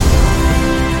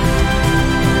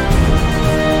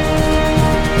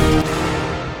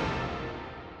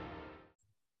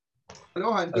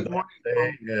Aloha and good morning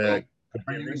from Good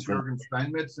my name is Jürgen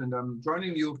Steinmetz, and I'm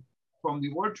joining you from the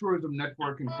World Tourism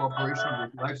Network in cooperation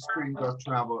with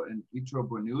Livestream.travel and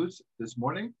Ichobo News this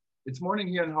morning. It's morning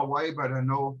here in Hawaii, but I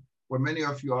know where many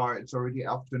of you are, it's already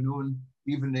afternoon,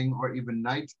 evening, or even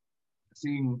night.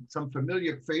 Seeing some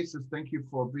familiar faces, thank you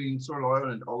for being so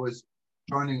loyal and always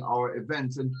joining our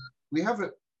events. And we have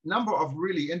a number of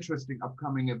really interesting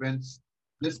upcoming events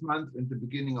this month and the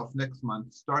beginning of next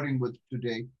month, starting with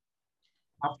today.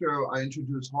 After I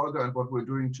introduce Holger and what we're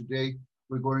doing today,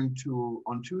 we're going to,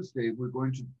 on Tuesday, we're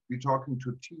going to be talking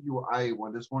to TUI,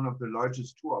 what is one of the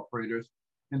largest tour operators,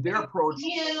 and their approach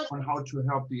on how to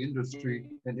help the industry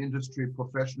and industry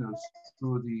professionals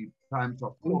through the times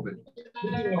of COVID.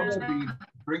 We'll also be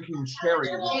drinking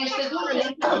sherry.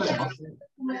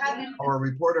 Our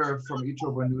reporter from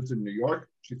Ichobo News in New York,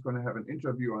 she's going to have an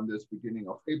interview on this beginning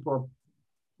of April.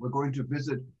 We're going to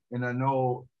visit, and I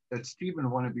know that Stephen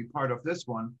want to be part of this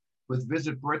one, with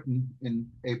Visit Britain in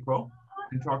April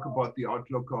and talk about the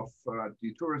outlook of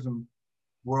the tourism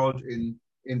world in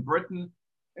Britain.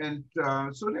 And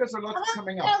so there's a lot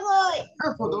coming up.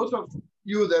 For those of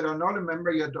you that are not a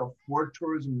member yet of World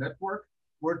Tourism Network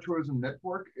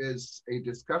is a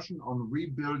discussion on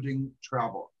rebuilding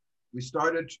travel. We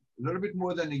started a little bit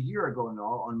more than a year ago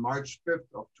now on March 5th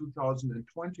of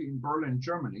 2020 in Berlin,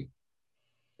 Germany.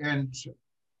 And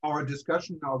our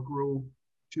discussion now grew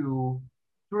to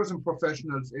tourism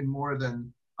professionals in more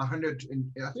than 100,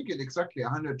 I think exactly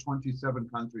 127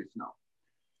 countries now.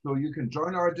 So you can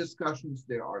join our discussions.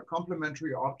 There are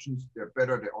complimentary options. They're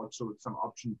better. There are also some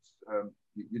options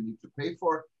you need to pay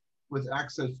for, with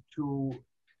access to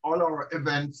all our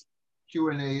events,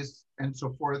 Q&As, and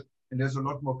so forth. And there's a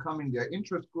lot more coming. There are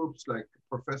interest groups like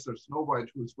Professor Snow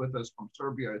White, who's with us from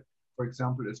Serbia, for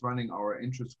example, is running our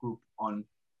interest group on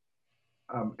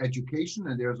education,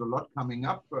 and there's a lot coming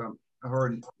up. Her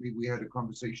and we had a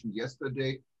conversation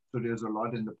yesterday, so there's a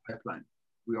lot in the pipeline.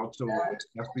 We also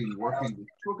have been working with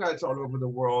tour guides all over the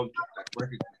world. I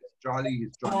recognize Charlie,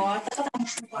 he's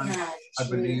joining, I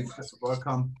believe.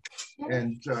 Welcome.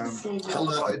 And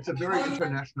it's a very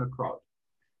international crowd.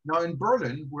 Now in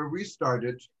Berlin, where we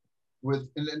started with,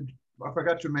 and I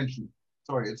forgot to mention,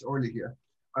 sorry, it's early here.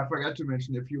 I forgot to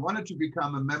mention, if you wanted to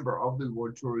become a member of the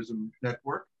World Tourism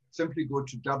Network, simply go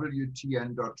to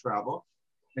WTN.travel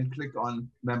and click on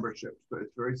membership. So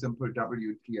it's very simple,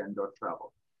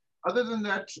 WTN.travel. Other than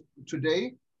that,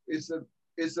 today is a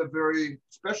very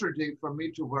special day for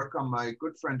me to welcome my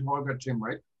good friend Holger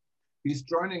Timrich. He's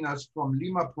joining us from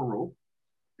Lima, Peru.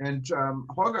 And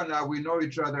Holger and I, we know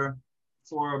each other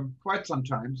for quite some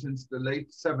time, since the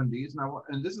late 70s now.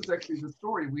 And this is actually the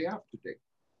story we have today.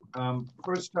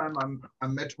 First time I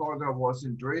met Holger was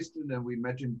in Dresden, and we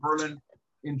met in Berlin,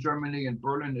 in Germany, and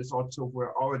Berlin is also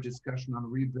where our discussion on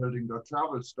rebuilding the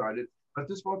travel started. But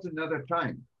this was another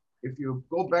time. If you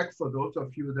go back, for those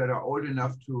of you that are old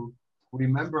enough to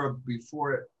remember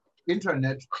before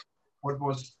internet, what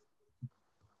was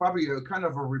probably a kind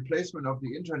of a replacement of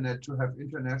the internet to have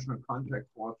international contact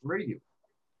was radio.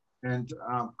 And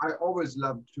I always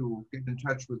loved to get in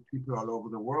touch with people all over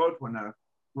the world. When I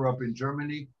grew up in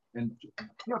Germany, and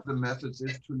one of the methods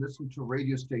is to listen to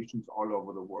radio stations all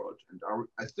over the world. And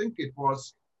I think it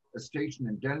was a station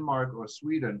in Denmark or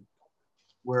Sweden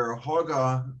where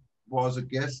Holger was a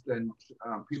guest, and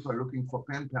people are looking for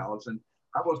pen pals. And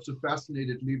I was so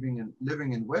fascinated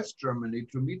living in West Germany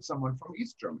to meet someone from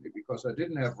East Germany, because I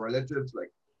didn't have relatives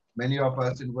like many of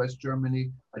us in West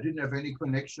Germany. I didn't have any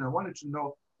connection. I wanted to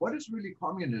know, what is really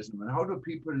communism, and how do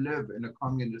people live in a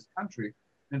communist country,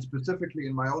 and specifically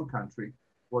in my own country,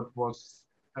 what was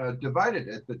divided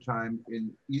at the time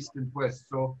in East and West.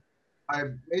 So I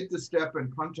made the step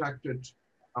and contacted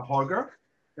Holger,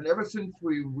 and ever since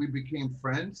we became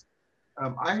friends.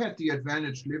 I had the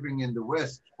advantage living in the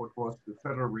West, what was the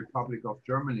Federal Republic of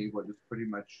Germany, what is pretty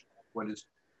much what is,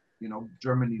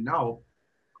 Germany now,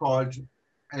 called,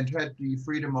 and had the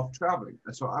freedom of traveling.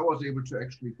 And so I was able to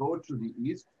actually go to the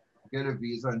East, get a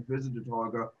visa, and visited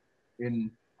Holger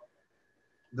in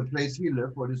the place he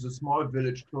lived, what is a small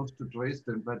village close to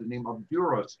Dresden by the name of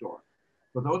Durorsdorf.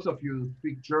 For those of you who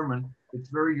speak German, it's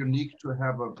very unique to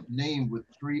have a name with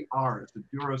 3 R's. The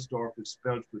Durorsdorf is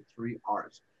spelled with 3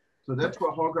 R's. So that's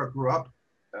where Holger grew up,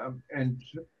 and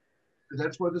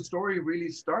that's where the story really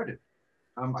started.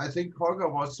 I think Holger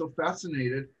was so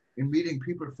fascinated in meeting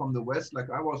people from the West, like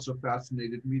I was so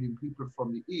fascinated meeting people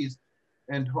from the East.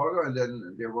 And Holger, and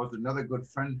then there was another good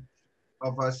friend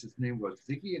of us, his name was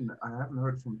Ziggy, and I haven't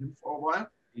heard from him for a while.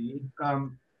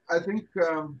 I think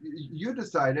you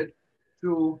decided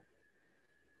to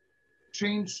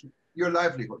change your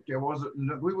livelihood.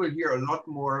 We will hear a lot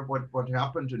more what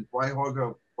happened and why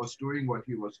Holger was doing what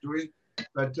he was doing.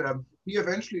 But he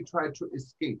eventually tried to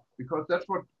escape because that's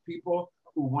what people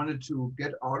who wanted to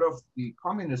get out of the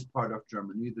communist part of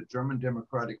Germany, the German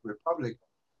Democratic Republic,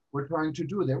 were trying to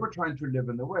do. They were trying to live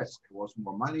in the West. There was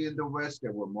more money in the West.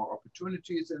 There were more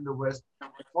opportunities in the West.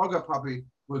 Holger probably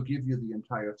will give you the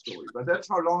entire story. But that's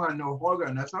how long I know Holger.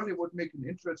 And I thought it would make an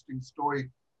interesting story,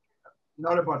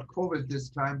 not about COVID this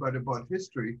time, but about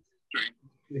history.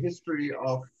 The history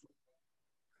of,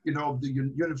 you know, the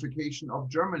unification of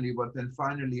Germany, what then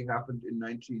finally happened in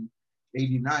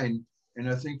 1989. And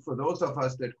I think for those of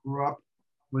us that grew up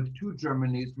with two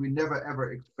Germanys, we never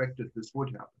ever expected this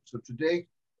would happen. So today,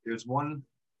 there's one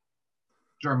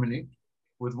Germany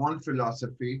with one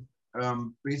philosophy,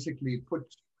 basically put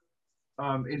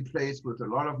in place with a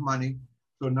lot of money.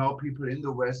 So now people in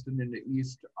the West and in the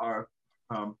East are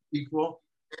equal.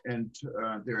 And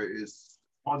there is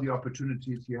all the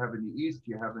opportunities you have in the East,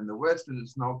 you have in the West, and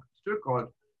it's now still called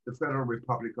the Federal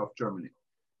Republic of Germany.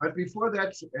 But before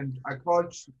that, and I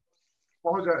called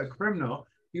Holger a criminal,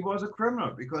 he was a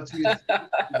criminal because he was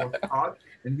caught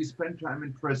and he spent time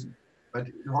in prison. But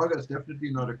Holger is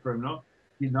definitely not a criminal.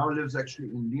 He now lives actually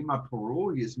in Lima,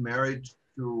 Peru. He is married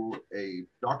to a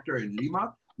doctor in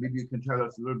Lima. Maybe you can tell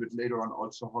us a little bit later on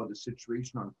also how the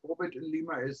situation on COVID in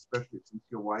Lima is, especially since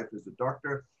your wife is a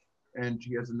doctor. And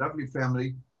he has a lovely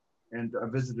family. And I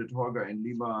visited Holger in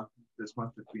Lima. This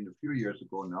must have been a few years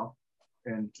ago now.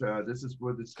 And this is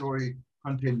where the story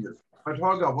continues. But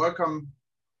Holger, welcome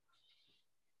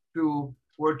to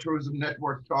World Tourism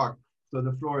Network Talk. So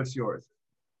the floor is yours.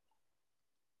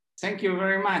 Thank you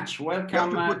very much.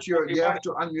 Welcome. You have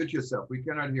to unmute yourself. We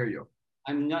cannot hear you.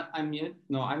 I'm not unmuted.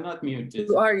 No, I'm not muted.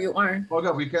 You are.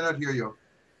 Holger, we cannot hear you.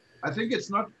 I think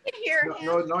it's not.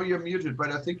 No, you're muted,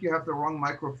 but I think you have the wrong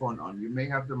microphone on. You may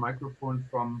have the microphone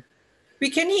from.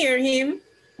 We can hear him.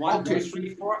 1, 2,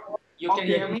 3, 4. You can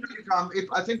hear me?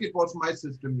 I think it was my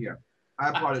system here. I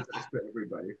apologize to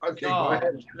everybody. Okay, go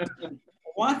ahead.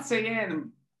 Once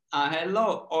again,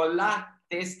 hello, hola,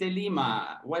 desde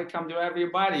Lima. Welcome to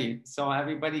everybody. So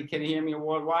everybody can hear me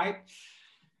worldwide.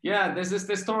 Yeah, this is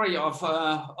the story of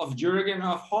Jürgen,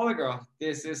 of Holger.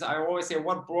 This is, I always say,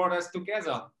 what brought us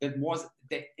together. That was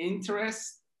the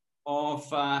interest of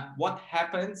what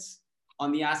happens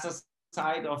on the other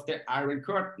side of the Iron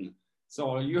Curtain.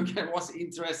 So Jürgen was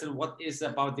interested in what is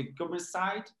about the communist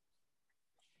side.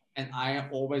 And I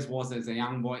always was, as a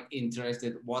young boy,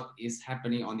 interested what is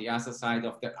happening on the other side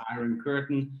of the Iron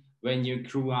Curtain when you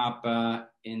grew up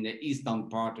in the eastern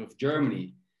part of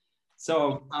Germany.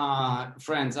 So,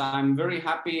 friends, I'm very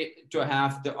happy to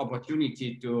have the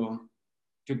opportunity to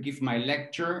give my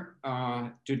lecture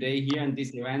today here in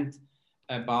this event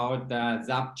about the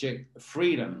subject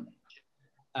freedom.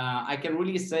 I can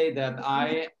really say that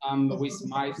I am, with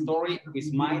my story,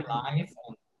 with my life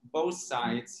on both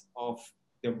sides of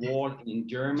the war in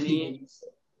Germany,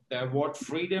 the word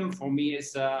freedom for me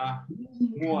is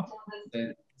more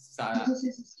than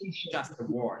just a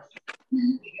word.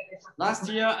 Last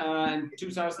year, in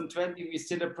 2020, we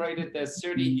celebrated the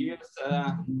 30 years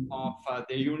of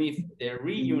the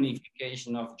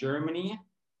reunification of Germany.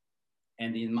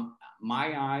 And in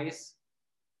my eyes,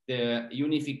 the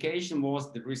unification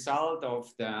was the result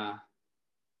of the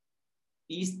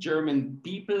East German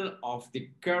people, of the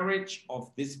courage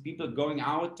of these people going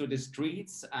out to the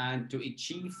streets and to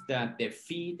achieve the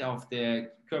defeat of the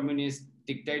communist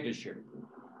dictatorship.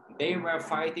 They were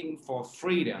fighting for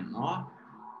freedom, no?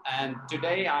 And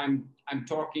today I'm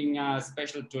talking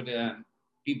special to the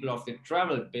people of the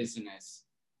travel business,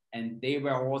 and they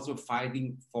were also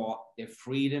fighting for the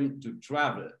freedom to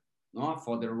travel, no?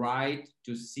 For the right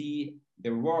to see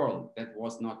the world that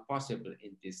was not possible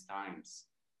in these times.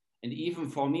 And even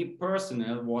for me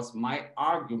personal was my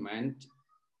argument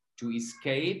to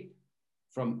escape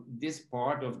from this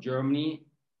part of Germany,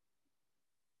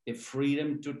 the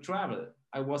freedom to travel.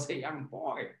 I was a young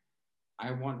boy. I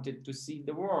wanted to see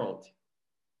the world.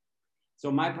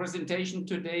 So my presentation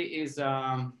today is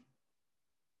a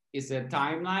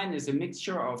timeline, is a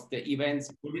mixture of the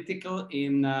events political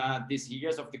in these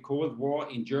years of the Cold War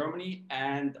in Germany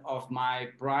and of my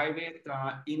private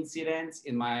incidents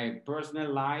in my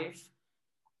personal life.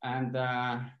 And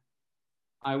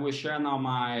I will share now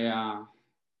my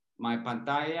my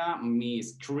pantalla, my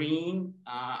screen.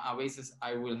 Always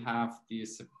I will have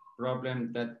this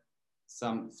problem that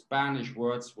some Spanish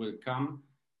words will come.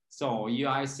 So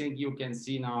I think you can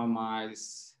see now my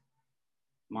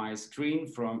screen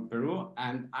from Peru,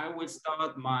 and I will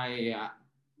start my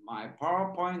my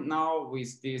PowerPoint now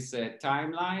with this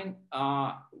timeline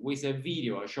with a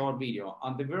video, a short video.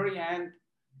 On the very end,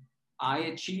 I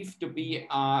achieved to be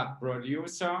a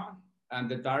producer and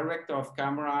the director of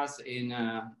cameras in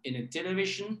a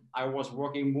television. I was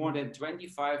working more than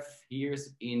 25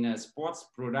 years in sports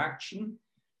production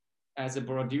as a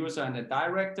producer and a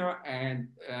director. And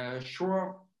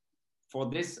sure, for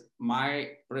this,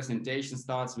 my presentation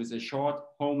starts with a short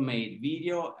homemade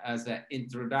video as an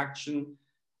introduction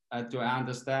to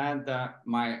understand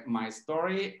my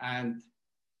story. And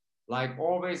like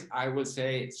always, I will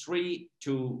say 3,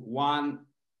 2, 1,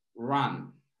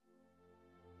 run.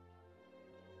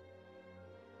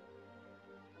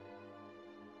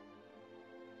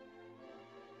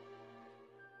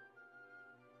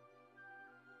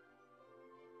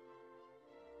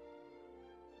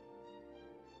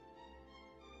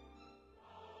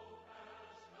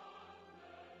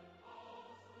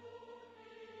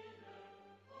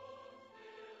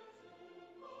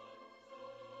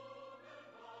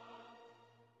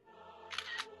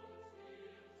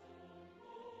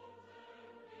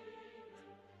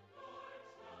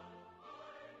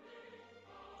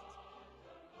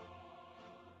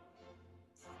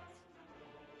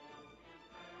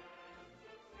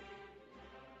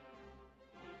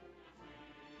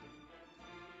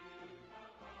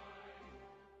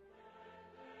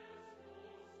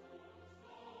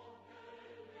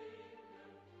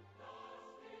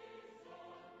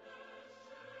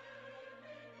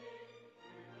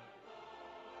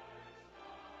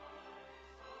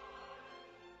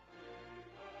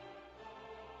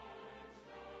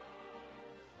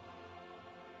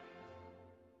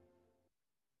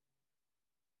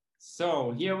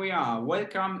 So here we are.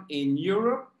 Welcome in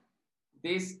Europe.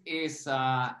 This is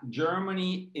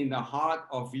Germany in the heart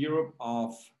of Europe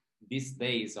of these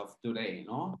days of today,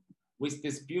 no? With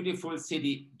this beautiful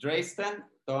city, Dresden,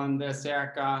 donde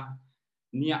cerca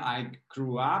near I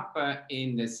grew up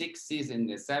in the 60s and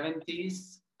the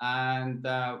 70s. And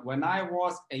when I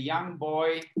was a young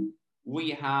boy,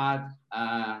 we had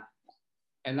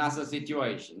another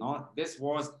situation. No? This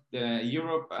was the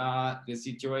Europe, the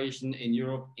situation in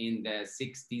Europe in the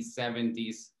 60s,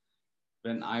 70s,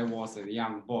 when I was a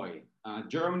young boy.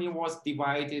 Germany was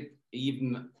divided,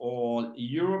 even all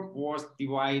Europe was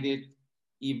divided,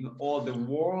 even all the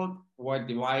world were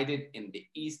divided in the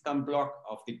Eastern Bloc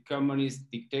of the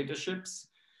communist dictatorships,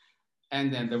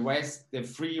 and then the West, the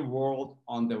free world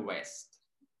on the West.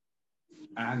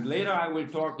 And later I will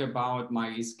talk about my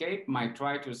escape, my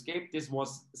try to escape. This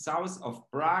was south of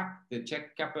Prague, the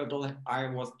Czech capital. I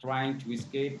was trying to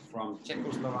escape from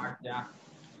Czechoslovakia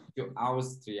to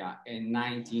Austria in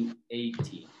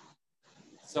 1980.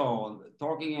 So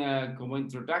talking a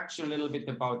introduction a little bit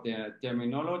about the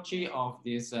terminology of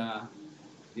this,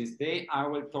 this day, I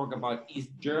will talk about East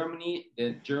Germany,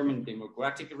 the German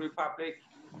Democratic Republic,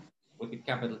 with the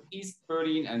capital East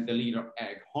Berlin and the leader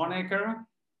Erich Honecker,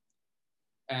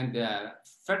 and the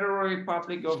Federal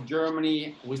Republic of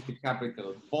Germany with the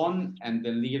capital Bonn and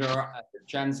the leader, the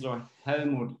Chancellor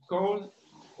Helmut Kohl.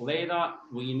 Later,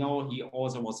 we know he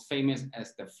also was famous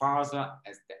as the father,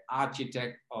 as the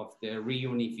architect of the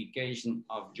reunification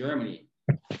of Germany.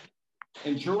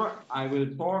 In short, I will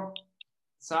talk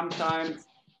sometimes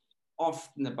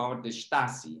often about the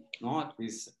Stasi, not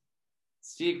this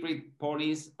secret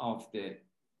police of the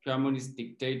communist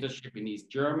dictatorship in East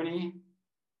Germany,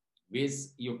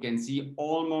 with, you can see,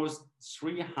 almost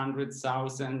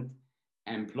 300,000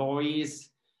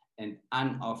 employees and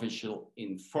unofficial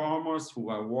informers who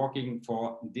are working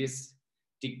for this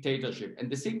dictatorship. And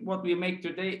the thing what we make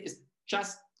today is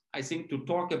just, I think, to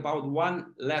talk about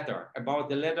one letter, about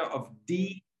the letter of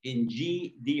D in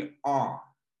GDR.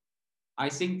 I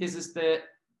think this is the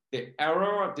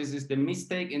error, this is the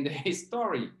mistake in the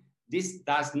history. This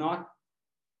does not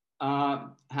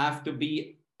have to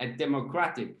be a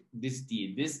democratic, this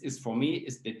deal. This is, for me,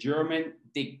 is the German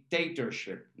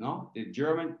dictatorship, no? The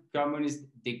German Communist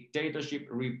Dictatorship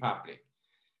Republic.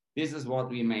 This is what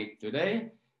we make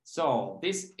today. So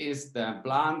this is the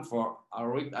plan for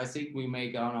our, I think we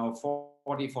make around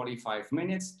 40, 45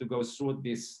 minutes to go through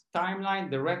this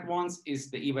timeline. The red ones is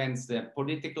the events, the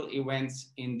political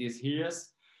events in these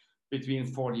years between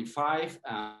 45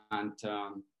 and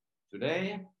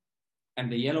today.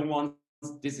 And the yellow ones,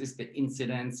 this is the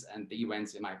incidents and the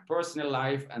events in my personal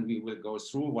life, and we will go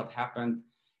through what happened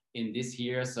in these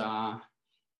years.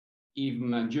 Even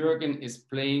Jürgen is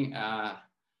playing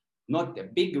not a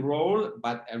big role,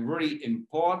 but a very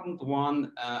important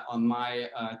one on my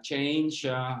change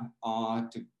to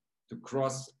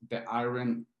cross the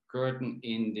Iron Curtain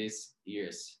in these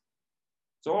years.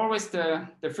 So always the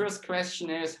first question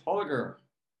is, Holger,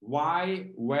 why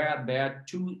were there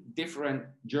two different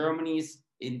Germanys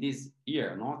in this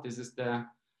year? No, this is the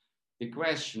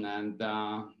question, and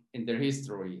in their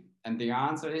history. And the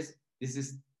answer is this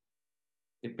is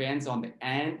depends on the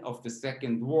end of the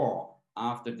Second War.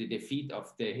 After the defeat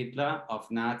of the Hitler of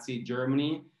Nazi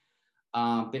Germany,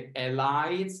 the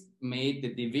Allies made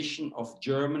the division of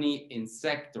Germany in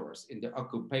sectors, in the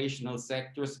occupational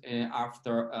sectors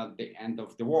after the end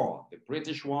of the war. The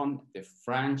British one, the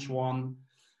French one,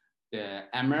 the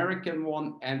American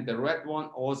one, and the red one,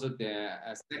 also the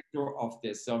sector of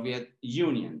the Soviet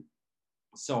Union.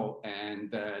 So,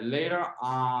 and later,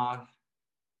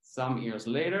 some years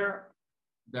later,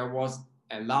 there was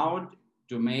allowed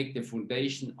to make the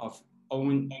foundation of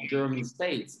own German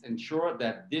states, ensure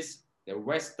that the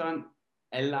Western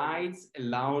Allies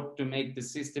allowed to make the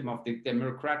system of the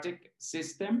democratic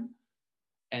system.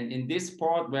 And in this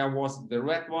part, where was the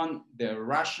red one, the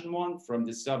Russian one from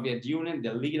the Soviet Union,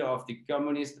 the leader of the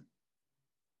communist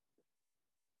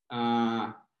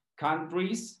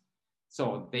countries.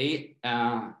 So they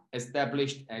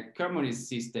established a communist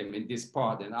system in this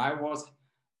part. And I was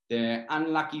the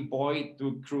unlucky boy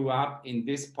to grow up in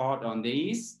this part on the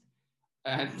east.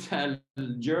 And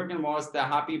Jürgen was the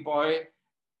happy boy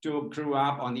to grow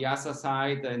up on the other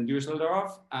side in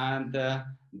Düsseldorf. And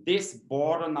this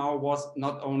border now was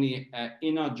not only an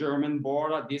inner German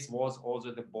border, this was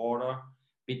also the border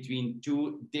between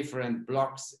two different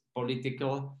blocks,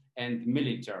 political and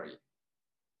military.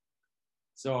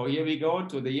 So here we go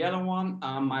to the yellow one.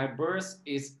 My birth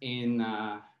is in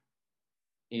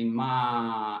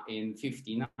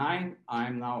 59.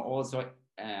 I'm now also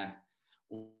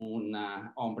un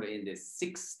hombre in the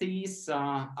 60s.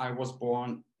 I was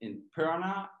born in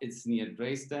Pirna, it's near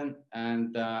Dresden,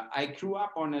 and I grew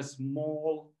up on a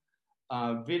small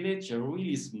village, a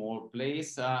really small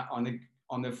place on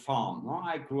a farm. No?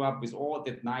 I grew up with all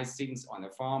the nice things on a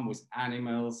farm with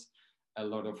animals, a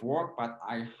lot of work, but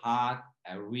I had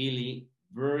a really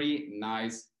very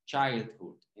nice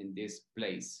childhood in this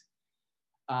place.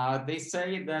 They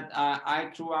say that I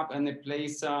grew up in a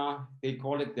place, they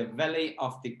call it the Valley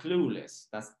of the Clueless,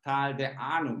 das Tal der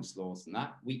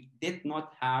Ahnungslosen. We did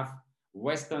not have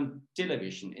Western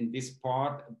television in this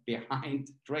part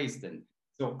behind Dresden.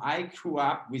 So I grew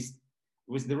up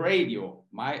with the radio.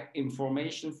 My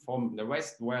information from the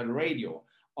West were radio.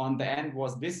 On the end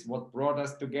was this, what brought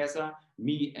us together,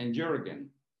 me and Jürgen.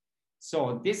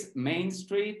 So this main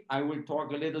street, I will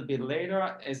talk a little bit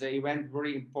later as an event,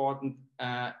 very important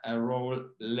a role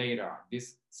later,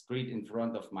 this street in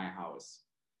front of my house.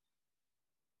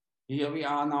 Here we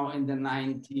are now in the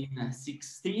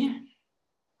 1960.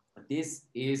 This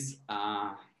is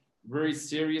a very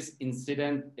serious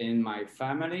incident in my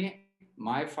family.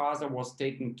 My father was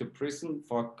taken to prison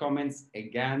for comments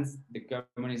against the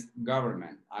communist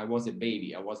government. I was a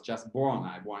baby, I was just born,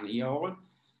 I'm 1 year old.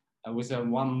 With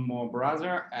one more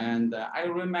brother, and I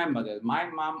remember that my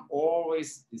mom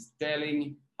always is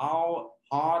telling how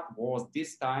hard was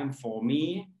this time for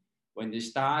me when the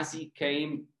Stasi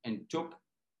came and took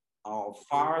our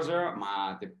father,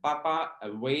 the papa,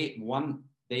 away one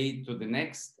day to the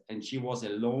next, and she was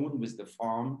alone with the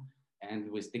farm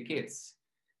and with the kids.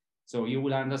 So you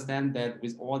will understand that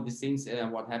with all these things,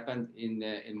 what happened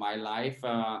in my life,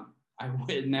 I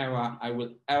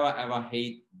will ever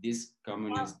hate this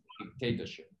communist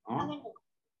dictatorship. Huh?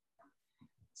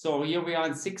 So here we are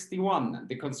in 61,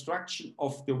 the construction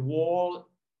of the wall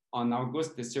on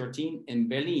August the 13th in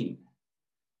Berlin.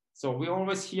 So we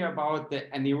always hear about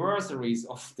the anniversaries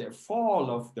of the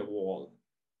fall of the wall.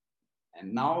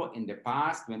 And now in the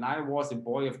past, when I was a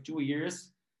boy of 2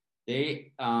 years,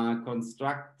 they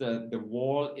constructed the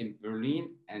wall in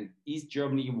Berlin and East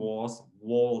Germany was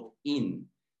walled in.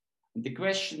 And the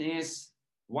question is,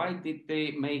 why did they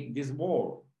make this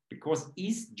wall? Because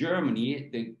East Germany,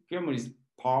 the communist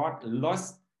part,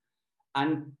 lost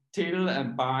until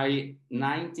by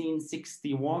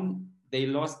 1961, they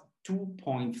lost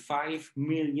 2.5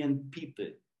 million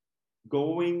people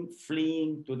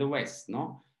fleeing to the West,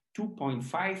 no?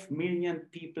 2.5 million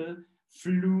people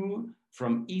flew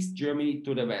from East Germany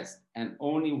to the West. And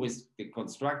only with the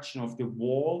construction of the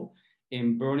wall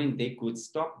in Berlin, they could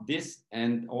stop this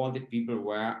and all the people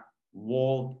were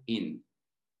walled in.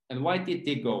 And why did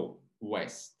they go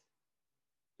west?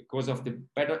 Because of the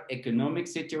better economic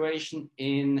situation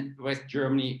in West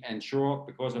Germany and sure,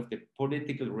 because of the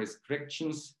political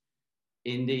restrictions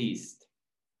in the East.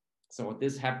 So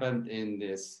this happened in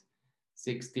this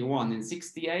 61. In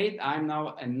 68, I'm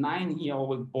now a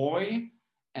 9-year-old boy.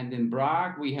 And in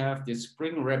Prague, we have the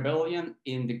Spring Rebellion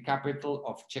in the capital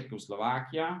of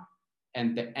Czechoslovakia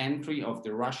and the entry of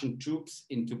the Russian troops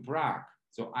into Prague.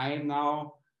 So I am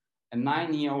now a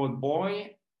 9-year-old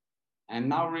boy, and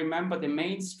now remember the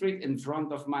main street in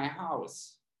front of my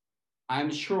house.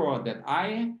 I'm sure that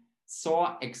I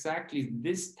saw exactly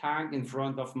this tank in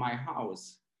front of my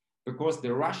house because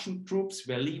the Russian troops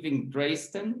were leaving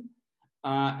Dresden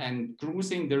and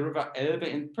cruising the river Elbe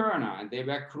in Pirna, and they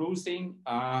were crossing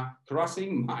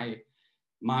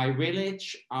my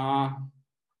village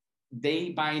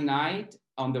day by night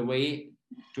on the way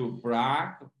to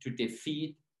Prague to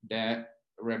defeat the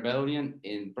rebellion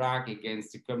in Prague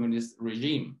against the communist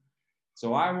regime.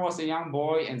 So I was a young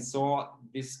boy and saw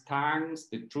these tanks,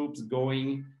 the troops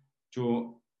going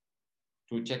to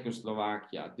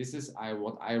Czechoslovakia. This is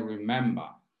what I remember.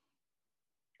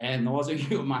 And also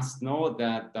you must know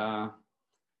that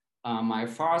my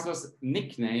father's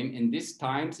nickname in these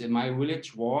times in my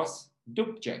village was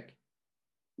Dubček.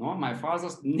 No, my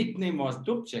father's nickname was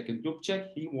Dubček, and Dubček,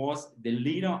 he was the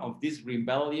leader of this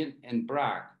rebellion in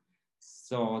Prague.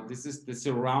 So this is the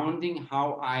surrounding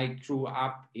how I grew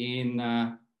up in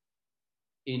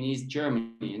East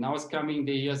Germany. Now it's coming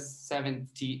the year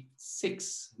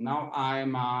 76. Now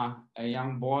I'm a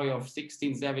young boy of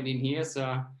 16, 17 years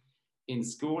in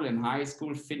school and high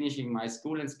school, finishing my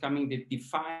school, and it's coming the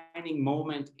defining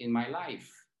moment in my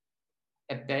life.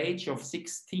 At the age of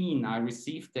 16, I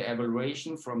received the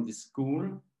evaluation from the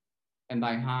school, and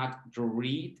I had to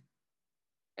read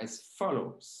as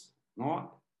follows.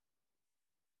 No?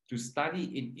 To study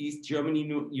in East Germany,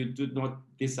 you did not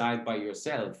decide by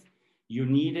yourself. You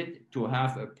needed to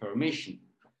have a permission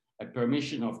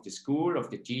of the school, of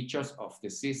the teachers, of the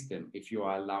system, if you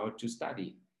are allowed to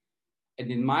study. And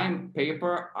in my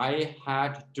paper, I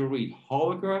had to read,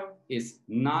 Holger is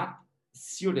not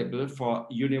suitable for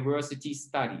university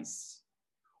studies.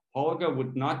 Holger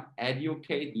would not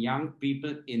educate young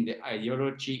people in the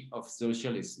ideology of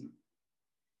socialism.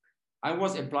 I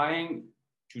was applying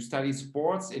to study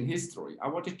sports and history. I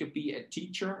wanted to be a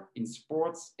teacher in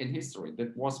sports and history.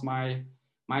 That was my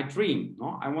dream.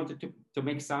 No? I wanted to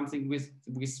make something with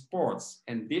sports.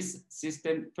 And this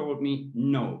system told me,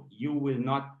 no, you will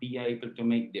not be able to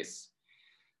make this.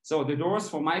 So the doors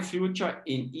for my future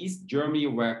in East Germany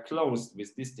were closed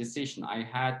with this decision. I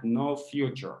had no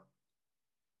future.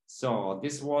 So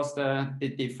this was the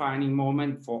defining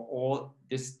moment for all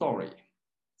this story.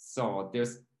 So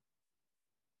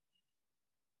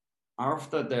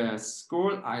after the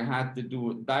school, I had to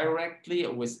do directly, I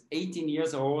was 18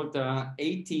 years old,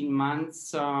 18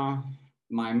 months,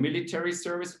 my military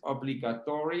service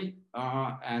obligatory.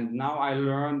 And now I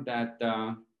learned that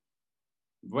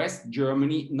West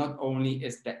Germany not only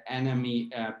is the enemy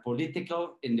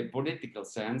in the political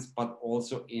sense, but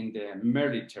also in the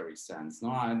military sense.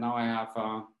 Now I have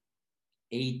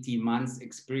 18 months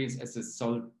experience as a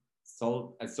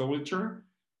soldier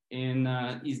in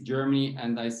East Germany,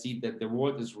 and I see that the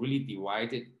world is really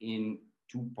divided in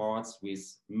two parts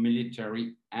with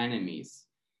military enemies.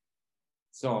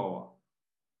 So,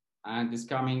 and it's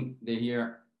coming the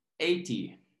year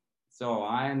 80. So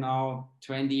I am now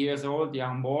 20 years old,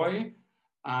 young boy,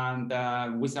 and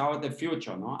without a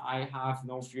future. No? I have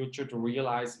no future to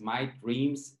realize my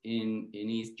dreams in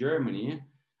East Germany.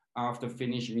 After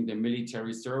finishing the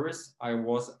military service, I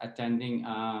was attending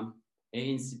an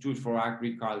Institute for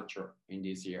Agriculture in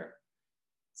this year.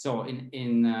 So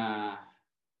in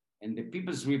the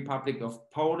People's Republic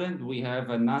of Poland, we have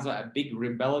a big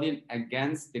rebellion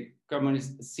against the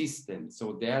communist system.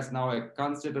 So there's now a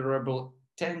considerable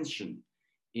tension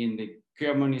in the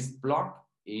communist bloc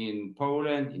in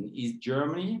Poland, in East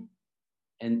Germany,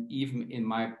 and even in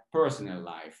my personal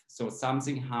life. So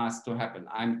something has to happen.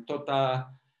 I'm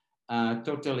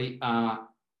totally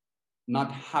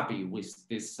not happy with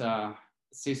this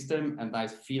system, and I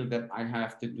feel that I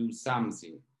have to do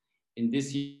something. In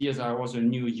these years, I was in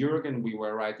New York and we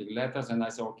were writing letters, and I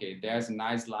said, okay, there's a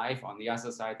nice life on the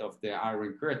other side of the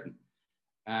Iron Curtain.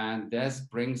 And this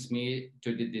brings me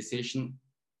to the decision,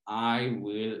 I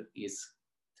will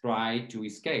try to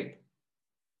escape.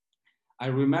 I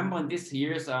remember in these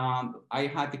years, I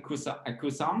had a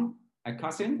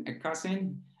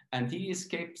cousin, and he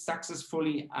escaped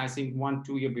successfully, I think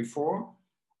 1-2 years before.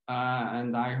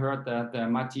 And I heard that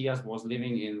Matthias was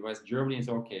living in West Germany. And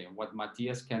so, okay, what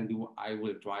Matthias can do, I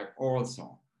will try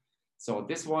also. So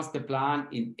this was the plan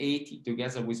in 80,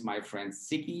 together with my friend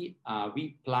Siki.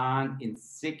 We planned in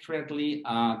secretly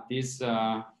this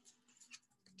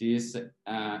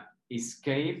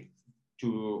escape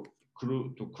to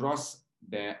cross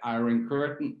the Iron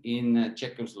Curtain in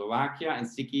Czechoslovakia, and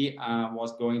Siki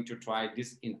was going to try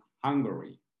this in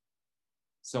Hungary.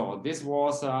 So this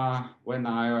was when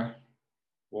I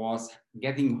was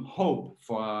getting hope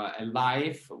for a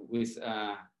life with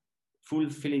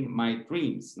fulfilling my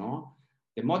dreams. No,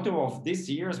 the motto of this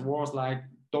year's was like,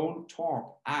 don't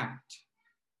talk, act.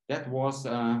 That was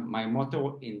my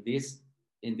motto in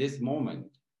this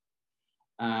moment.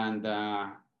 And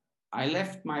I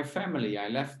left my family, I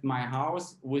left my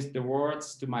house with the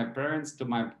words to my parents, to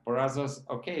my brothers,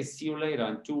 okay, see you later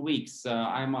in 2 weeks.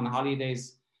 I'm on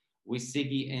holidays with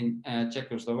Siggy in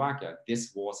Czechoslovakia.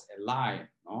 This was a lie,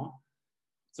 no?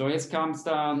 So here comes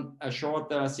a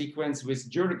short sequence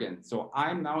with Jürgen. So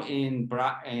I'm now in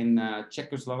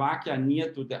Czechoslovakia,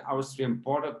 near to the Austrian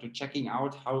border, to checking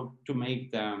out how to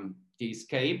make the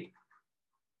escape.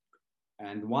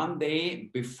 And one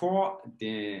day before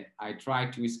I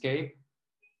tried to escape,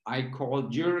 I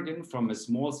called Jürgen from a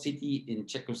small city in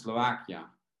Czechoslovakia.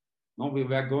 No, we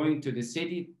were going to the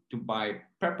city to buy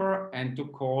pepper and to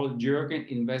call Jürgen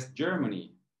in West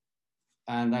Germany.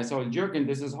 And I saw, Jürgen,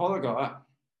 this is Holger.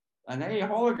 And hey,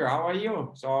 Holger, how are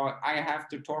you? So I have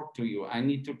to talk to you. I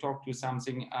need to talk to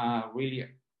something really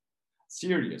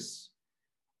serious.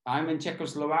 I'm in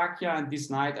Czechoslovakia, and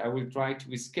this night I will try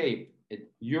to escape.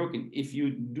 Jürgen, if you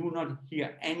do not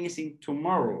hear anything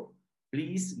tomorrow,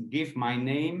 please give my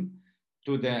name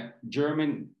to the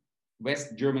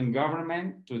West German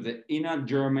government, to the inner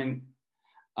German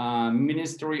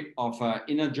Ministry of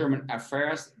Inner German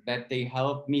Affairs, that they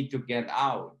help me to get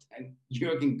out. And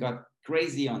Jürgen got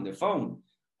crazy on the phone.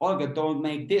 Holger, don't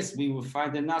make this. We will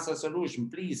find another solution.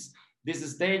 Please, this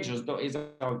is dangerous.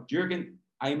 Jürgen,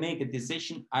 I make a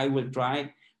decision. I will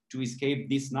try to escape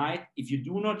this night. If you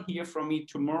do not hear from me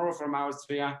tomorrow from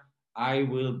Austria, I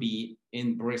will be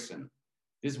in prison.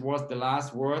 This was the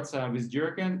last words with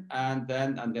Jürgen. And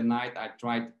then on the night, I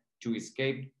tried to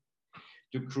escape,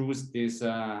 to cruise this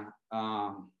Iron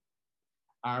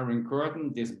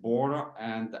Curtain, this border,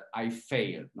 and I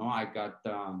failed. No, I got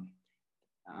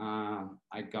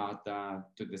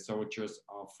to the soldiers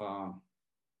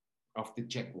of the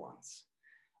Czech ones.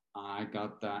 I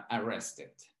got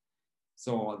arrested.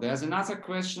 So there's another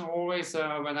question always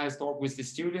when I talk with the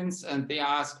students, and they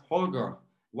ask, Holger,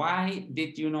 why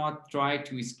did you not try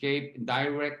to escape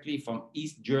directly from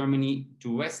East Germany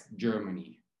to West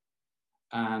Germany?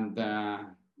 And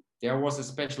there was a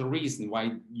special reason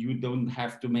why you don't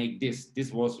have to make this.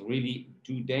 This was really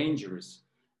too dangerous.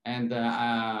 And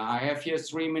I have here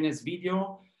 3 minutes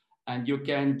video, and you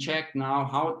can check now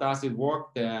how does it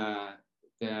work, the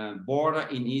border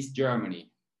in East Germany.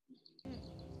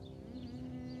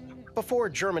 Before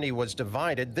Germany was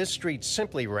divided, this street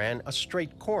simply ran a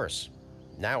straight course.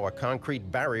 Now a concrete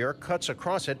barrier cuts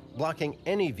across it, blocking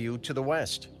any view to the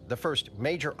west, the first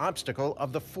major obstacle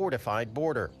of the fortified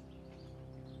border.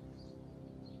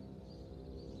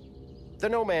 The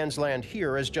no man's land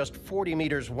here is just 40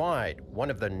 meters wide,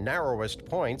 one of the narrowest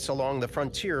points along the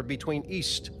frontier between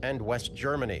East and West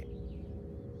Germany.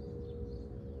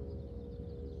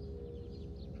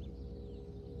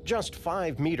 Just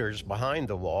 5 meters behind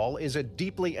the wall is a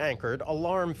deeply anchored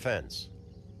alarm fence.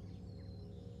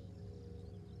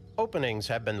 Openings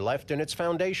have been left in its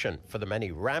foundation for the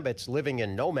many rabbits living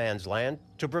in no man's land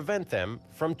to prevent them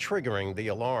from triggering the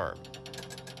alarm.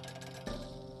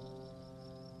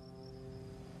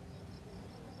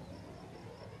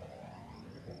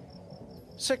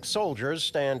 Six soldiers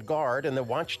stand guard in the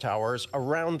watchtowers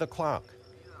around the clock.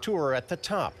 2 are at the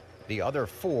top. The other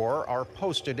 4 are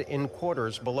posted in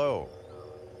quarters below.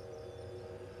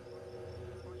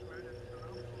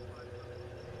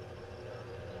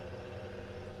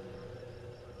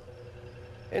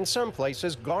 In some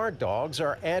places, guard dogs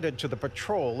are added to the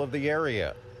patrol of the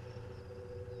area.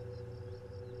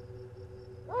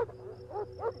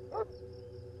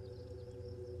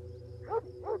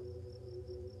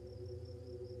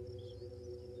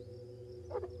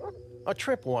 A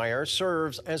tripwire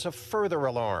serves as a further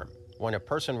alarm. When a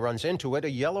person runs into it, a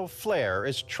yellow flare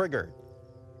is triggered.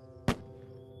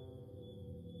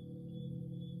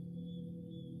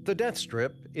 The death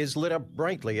strip is lit up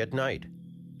brightly at night.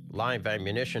 Live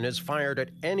ammunition is fired at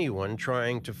anyone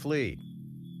trying to flee.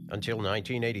 Until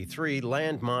 1983,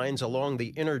 landmines along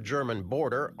the inner German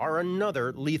border are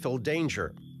another lethal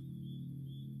danger.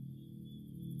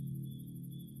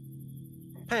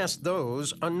 Past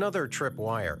those, another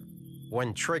tripwire.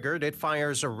 When triggered, it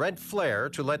fires a red flare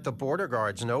to let the border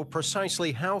guards know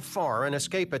precisely how far an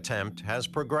escape attempt has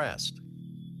progressed.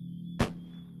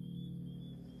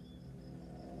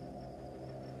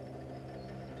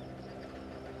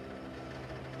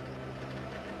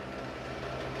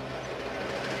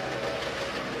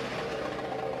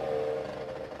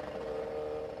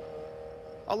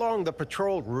 Along the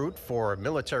patrol route for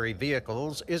military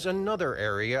vehicles is another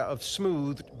area of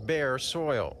smoothed, bare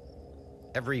soil.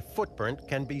 Every footprint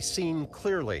can be seen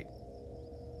clearly.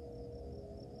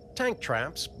 Tank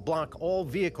traps block all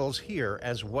vehicles here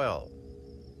as well.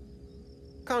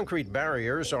 Concrete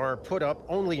barriers are put up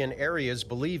only in areas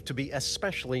believed to be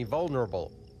especially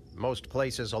vulnerable. Most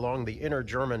places along the inner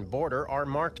German border are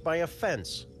marked by a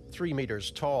fence, 3 meters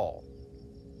tall.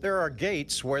 There are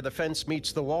gates where the fence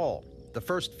meets the wall. The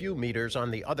first few meters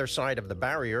on the other side of the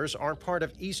barriers are part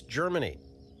of East Germany.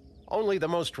 Only the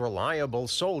most reliable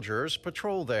soldiers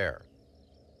patrol there.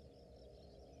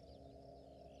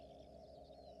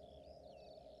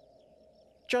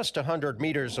 Just 100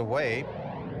 meters away,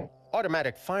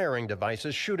 automatic firing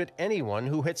devices shoot at anyone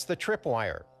who hits the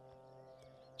tripwire.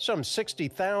 Some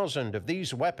 60,000 of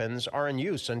these weapons are in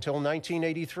use until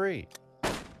 1983.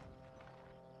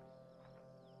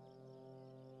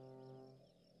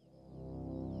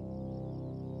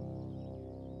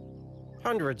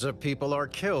 Hundreds of people are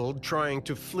killed trying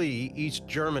to flee East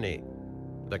Germany.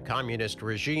 The communist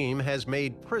regime has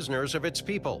made prisoners of its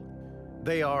people.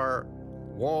 They are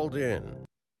walled in.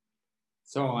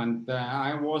 So, and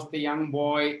I was the young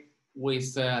boy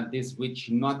with this wish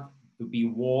not to be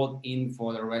walled in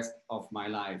for the rest of my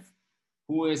life.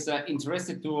 Who is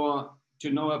interested to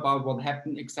know about what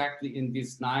happened exactly in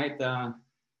this night?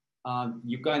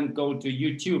 You can go to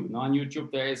YouTube. No? On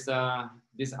YouTube, there is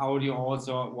this audio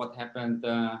also, what happened,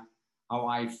 how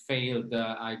I failed.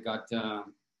 I got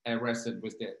arrested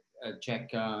with the Czech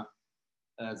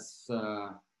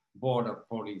border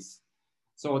police.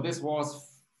 So this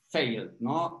was failed.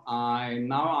 No,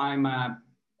 now I'm a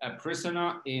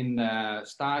prisoner in the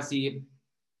Stasi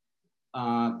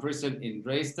prison in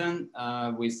Dresden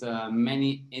with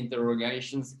many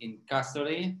interrogations in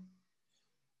custody.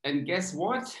 And guess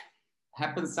what?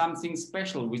 Happened something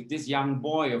special with this young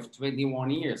boy of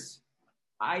 21 years.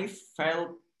 I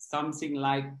felt something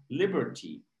like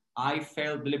liberty. I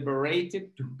felt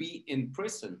liberated to be in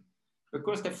prison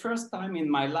because the first time in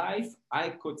my life I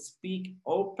could speak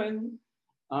open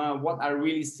what I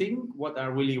really think, what I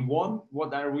really want,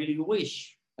 what I really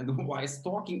wish. And while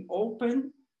talking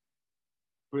open,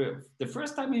 the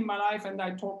first time in my life, and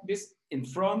I talked this in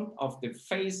front of the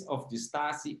face of the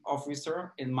Stasi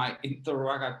officer in my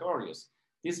interrogatories.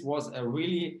 This was a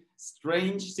really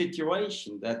strange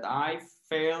situation that I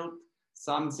felt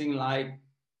something like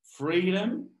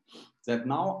freedom, that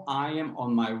now I am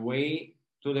on my way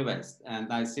to the West.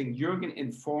 And I think Jürgen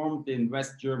informed in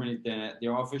West Germany the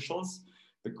officials,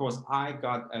 because I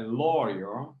got a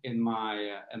lawyer in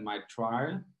my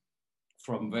trial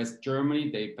from West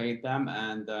Germany. They paid them,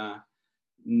 and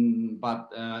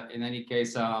but in any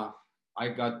case, I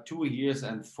got 2 years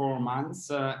and 4 months,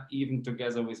 even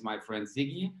together with my friend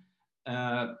Ziggy,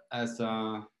 as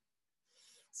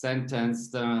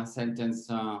sentenced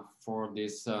for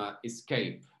this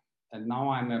escape. And now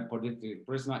I'm a political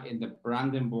prisoner in the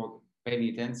Brandenburg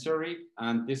penitentiary,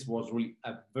 and this was really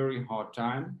a very hard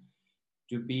time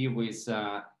to be with.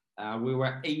 We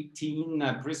were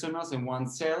 18 prisoners in one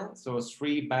cell, so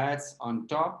 3 beds on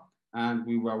top, and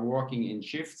we were working in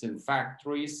shifts in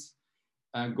factories,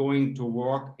 going to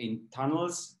work in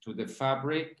tunnels to the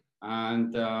fabric.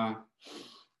 And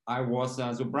I was,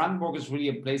 so Brandenburg is really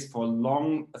a place for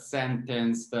long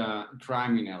sentenced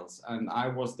criminals. And I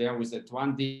was there with a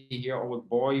 20-year-old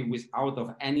boy without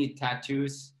of any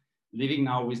tattoos, living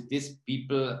now with these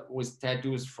people with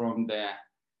tattoos from the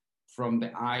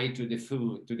eye to the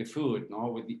foot.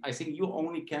 No, I think you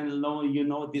only can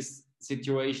know this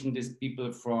situation, these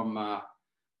people from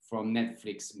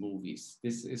Netflix movies.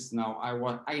 This is now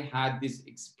I had this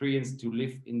experience to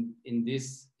live in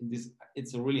this.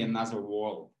 It's really another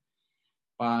world.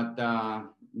 But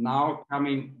now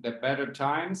coming the better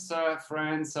times,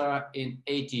 friends. In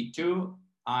 '82,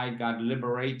 I got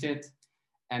liberated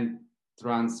and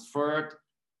transferred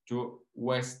to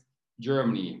West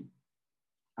Germany.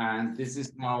 And this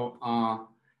is now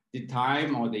the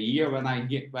time or the year when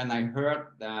I heard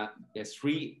the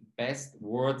 3 best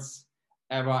words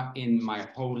ever in my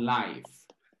whole life.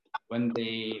 When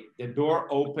the door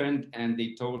opened and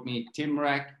they told me,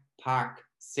 Timrek, pack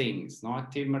things, no?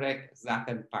 Timrek,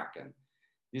 Sachen packen.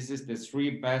 This is the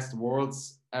 3 best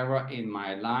words ever in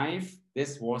my life.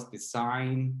 This was the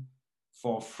sign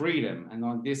for freedom. And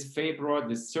on this February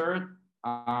the 3rd,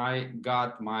 I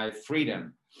got my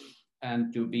freedom.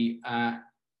 And to be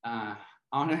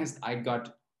honest, I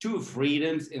got 2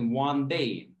 freedoms in one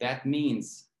day. That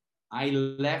means I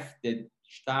left the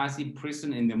Stasi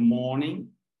prison in the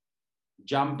morning,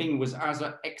 jumping with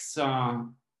other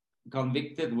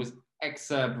ex-convicted, with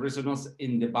ex-prisoners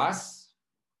in the bus.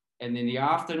 And in the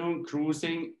afternoon,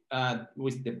 cruising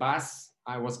with the bus,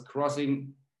 I was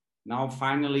crossing now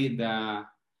finally the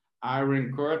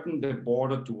Iron Curtain, the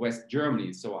border to West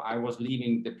Germany. So I was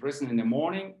leaving the prison in the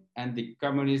morning and the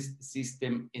communist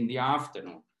system in the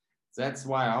afternoon. That's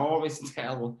why I always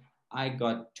tell I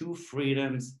got 2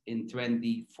 freedoms in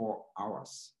 24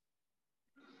 hours.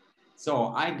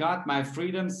 So I got my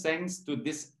freedom thanks to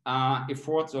this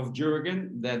efforts of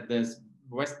Jürgen, that the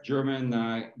West German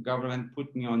government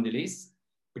put me on the list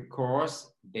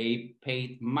because they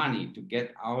paid money to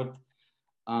get out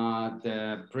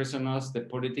the prisoners, the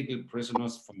political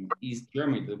prisoners from East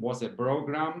Germany. There was a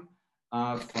program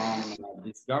from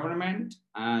this government,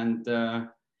 and the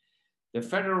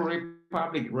Federal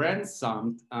Republic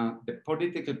ransomed the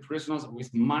political prisoners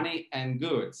with money and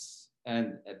goods,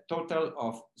 and a total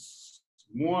of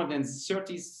more than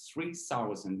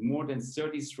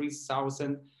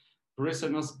 33,000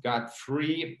 prisoners got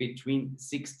free between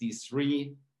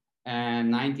 63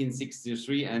 and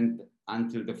 1963 and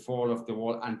until the fall of the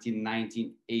wall until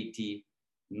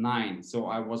 1989. So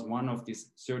I was one of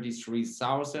these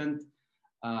 33,000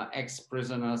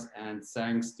 ex-prisoners, and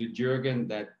thanks to Jürgen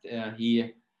that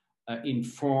he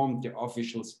informed the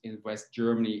officials in West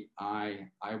Germany, I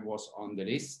was on the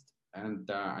list,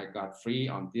 and I got free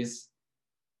on this,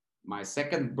 my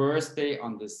second birthday,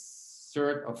 on the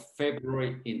 3rd of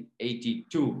February in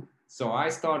 82. So I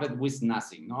started with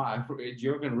nothing. No,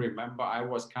 Jürgen, remember, I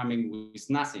was coming with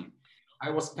nothing. I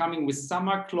was coming with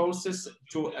summer clothes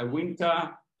to a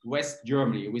winter West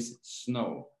Germany with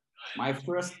snow. My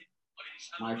first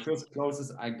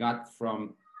clothes I got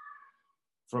from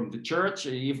the church,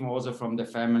 even also from the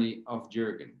family of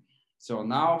Jürgen. So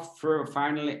now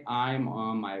finally I'm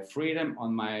on my freedom,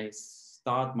 on my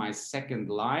start my second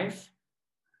life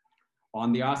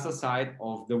on the other side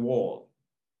of the wall.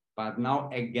 But now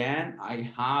again, I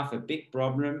have a big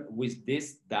problem with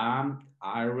this damned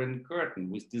Iron Curtain,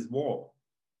 with this wall.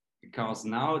 Because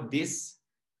now this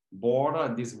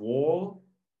border, this wall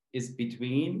is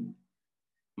between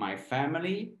my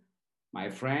family, my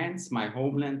friends, my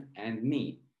homeland, and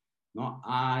me. No,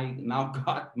 I now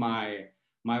got my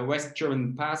West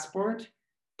German passport,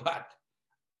 but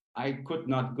I could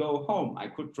not go home. I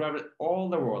could travel all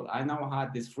the world. I now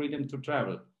had this freedom to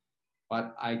travel,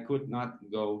 but I could not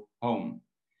go home.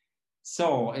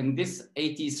 So in this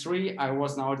 83, I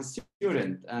was now the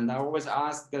student, and I always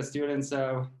ask the students,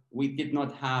 we did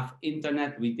not have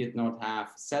internet, we did not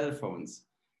have cell phones,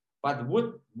 but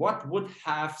what would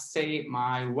have, say,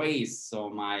 my Waze, so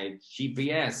my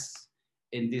GPS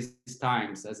in these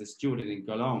times as a student in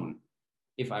Cologne,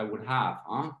 if I would have,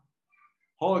 huh?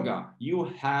 Holger, you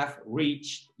have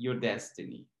reached your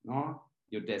destiny, no?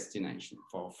 Your destination.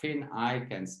 For Finn, I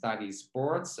can study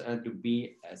sports to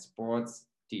be a sports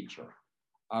teacher.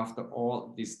 After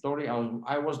all this story,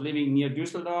 I was living near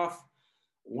Düsseldorf.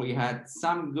 We had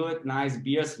some good, nice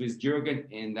beers with Jürgen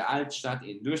in the Altstadt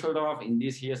in Düsseldorf in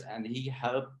these years, and he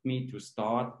helped me to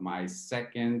start my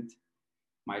second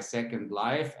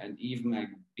life, and even a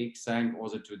big thank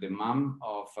also to the mom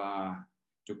of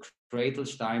to Gretel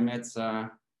Steinmetz,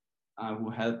 who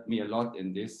helped me a lot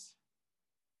in these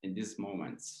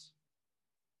moments.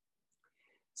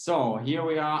 So here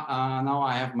we are. Now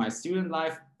I have my student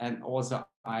life, and also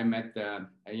I met a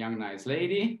young, nice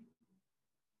lady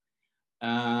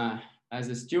as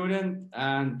a student,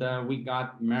 and we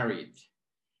got married.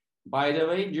 By the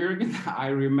way, Jürgen, I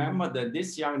remember that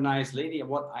this young, nice lady,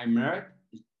 what I married,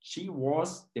 she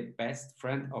was the best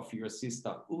friend of your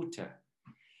sister Ute.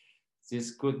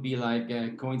 This could be like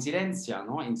a coincidencia,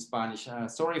 no, in Spanish.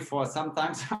 Sorry for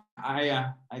sometimes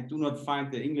I do not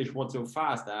find the English word so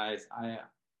fast. I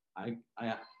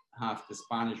have the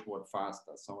Spanish word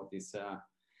faster. So this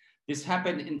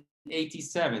happened in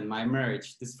 87, my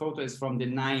marriage. This photo is from the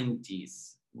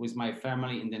 90s, with my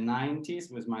family in the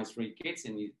 90s, with my 3 kids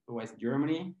in West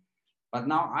Germany. But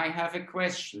now I have a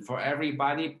question for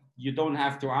everybody. You don't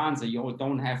have to answer, you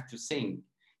don't have to sing.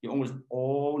 You almost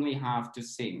only have to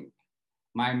sing.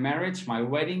 My marriage, my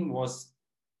wedding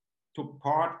took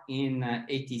part in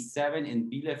 87 in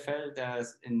Bielefeld,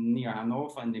 near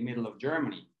Hanover, in the middle of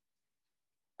Germany.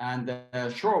 And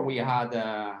sure, we had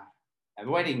a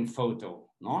wedding photo,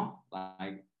 no?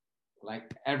 Like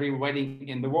every wedding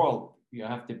in the world, you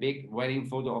have the big wedding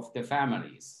photo of the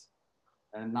families.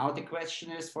 And now the question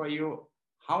is for you,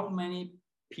 how many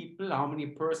people, how many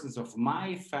persons of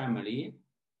my family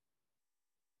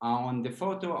are on the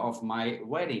photo of my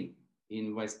wedding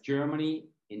in West Germany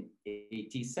in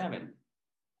 87?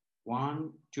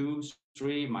 1, 2,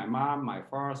 3, my mom, my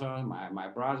father, my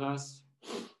brothers.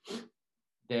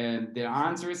 then the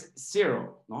answer is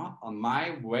 0. No? On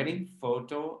my wedding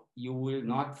photo, you will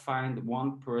not find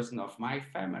one person of my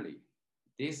family.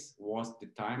 This was the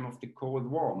time of the Cold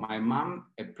War. My mom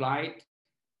applied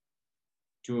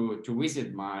to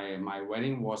visit my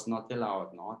wedding, was not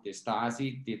allowed. No? The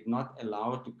Stasi did not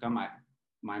allow to come,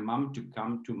 my mom to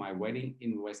come to my wedding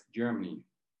in West Germany.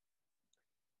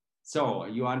 So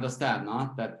you understand,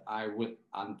 no? That I will,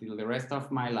 until the rest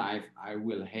of my life, I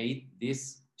will hate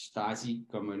this Stasi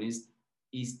communist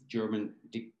East German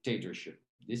dictatorship.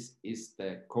 This is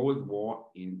the Cold War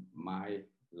in my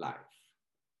life.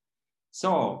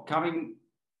 So coming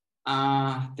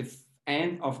the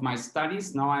end of my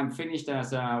studies, now I'm finished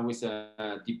as with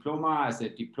a diploma as a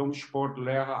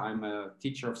Diplom-Sportlehrer. I'm a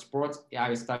teacher of sports.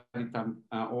 I studied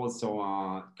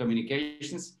also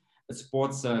communications,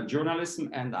 sports journalism,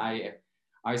 and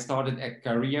I started a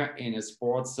career in a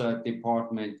sports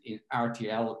department in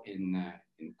RTL in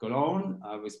Cologne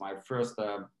with my first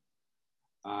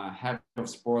head of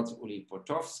sports, Uli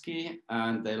Potowski,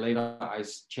 and later I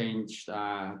changed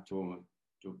to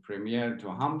Premiere to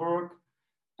Hamburg,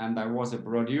 and I was a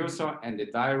producer and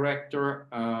a director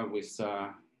with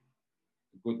a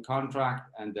good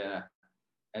contract and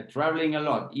traveling a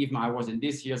lot. Even I was in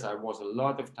these years, I was a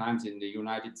lot of times in the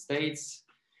United States.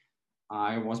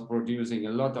 I was producing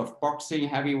a lot of boxing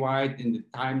heavyweight in the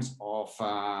times of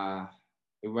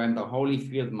Evander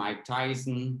Holyfield, Mike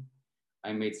Tyson.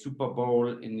 I made Super Bowl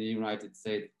in the United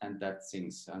States and that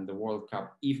things, and the World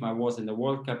Cup. Even I was in the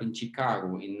World Cup in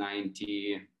Chicago in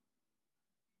 94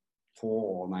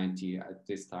 or 90 at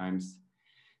these times.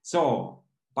 So,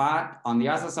 but on the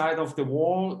other side of the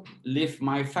wall lived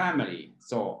my family.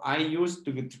 So I used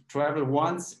to travel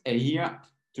once a year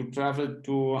to travel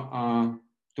to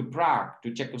Prague,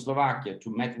 to Czechoslovakia,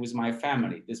 to meet with my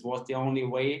family. This was the only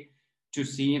way to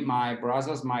see my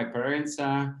brothers, my parents,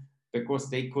 because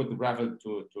they could travel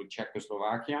to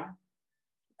Czechoslovakia.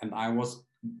 And I was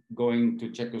going to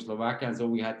Czechoslovakia, so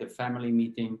we had a family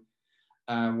meeting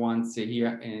once a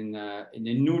year in a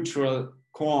neutral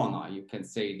corner, you can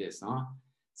say this. Huh?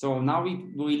 So now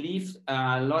we leave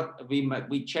a lot,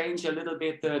 we change a little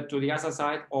bit to the other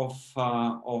side of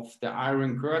the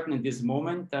Iron Curtain in this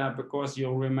moment, because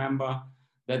you'll remember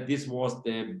that this was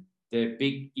the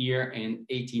big year in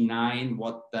 '89,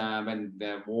 when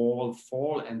the wall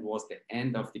fall and was the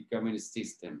end of the communist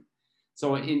system.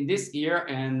 So in this year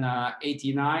in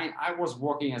 '89, I was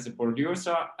working as a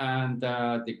producer, and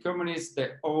the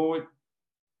old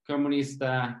communist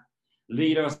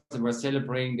leaders were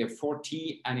celebrating the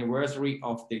 40th anniversary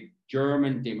of the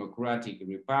German Democratic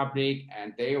Republic,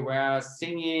 and they were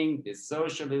singing the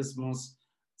socialism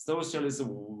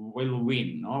will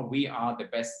win. No? We are the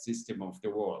best system of the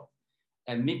world.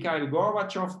 And Mikhail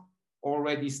Gorbachev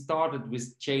already started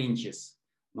with changes,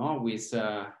 no? With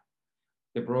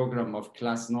the program of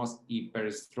Glasnost and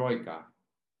Perestroika.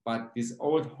 But this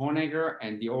old Honegger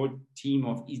and the old team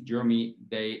of East Germany,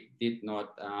 they did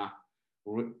not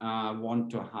want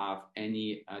to have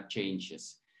any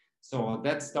changes. So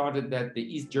that started that the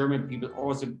East German people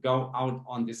also go out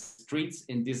on the streets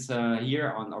in this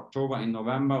year on October and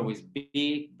November with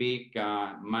big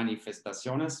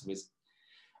manifestations, with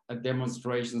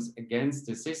demonstrations against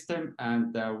the system.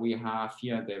 And we have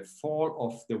here the fall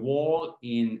of the wall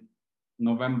in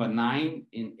November 9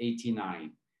 in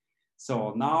 '89.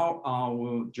 So now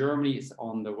Germany is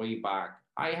on the way back.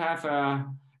 I have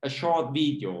a short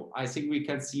video. I think we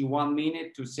can see 1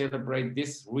 minute to celebrate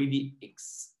this really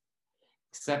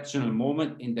exceptional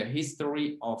moment in the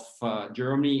history of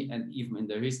Germany and even in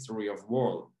the history of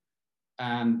world.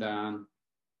 And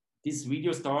this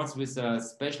video starts with a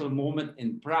special moment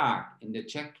in Prague, in the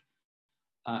Czech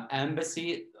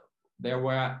embassy. There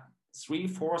were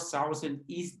 3,000–4,000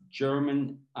 East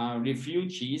German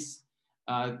refugees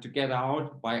to get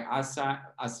out by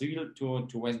asylum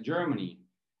to West Germany.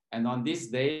 And on this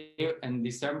day in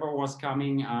December was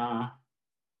coming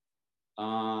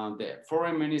the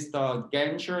foreign minister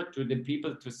Genscher to the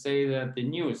people to say that the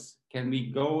news, can we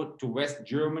go to West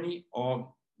Germany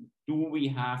or do we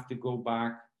have to go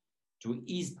back to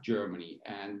East Germany?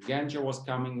 And Genscher was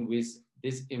coming with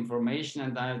this information,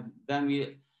 and then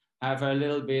we have a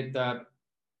little bit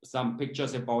some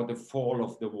pictures about the fall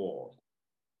of the wall.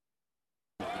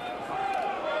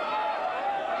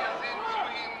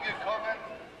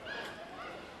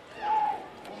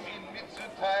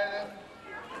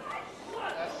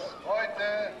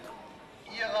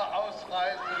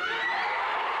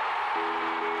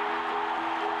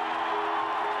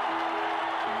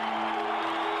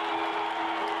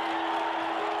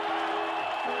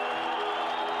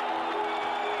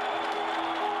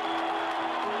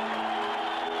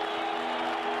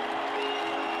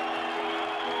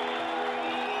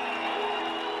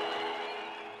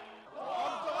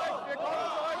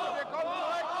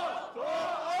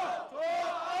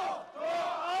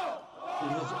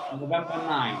 This is November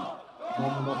 9,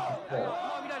 moment of the fall.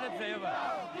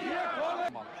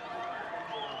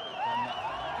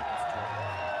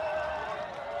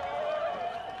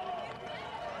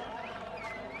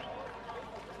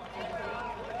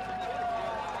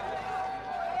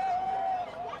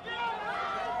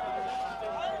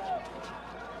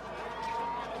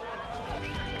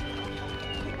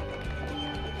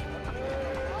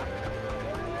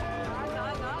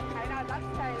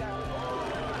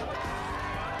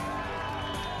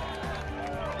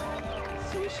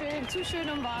 Zu schön,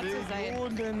 um wahr zu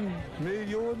sein.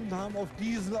 Millionen haben auf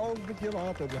diesen Augenblick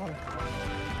gewartet. Ja.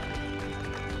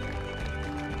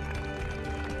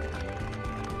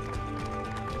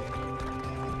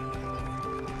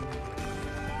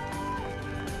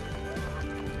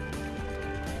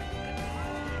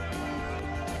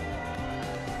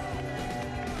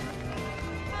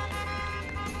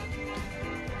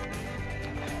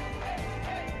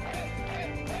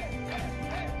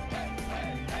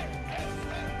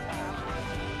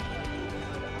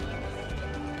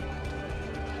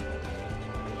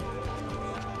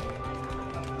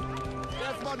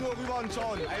 Erstmal nur rüber und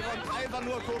schauen, einfach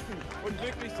nur gucken und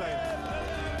glücklich sein.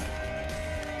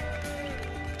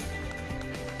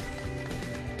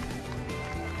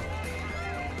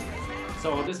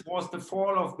 So this was the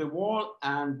fall of the wall,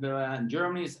 and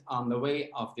Germany is on the way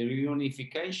of the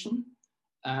reunification,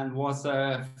 and was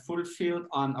fulfilled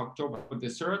on October the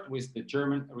 3rd with the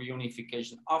German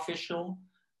reunification official,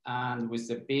 and with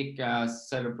a big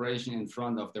celebration in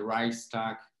front of the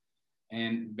Reichstag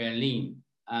in Berlin.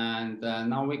 And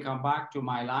now we come back to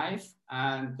my life,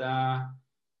 and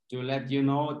to let you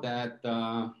know that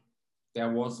there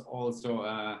was also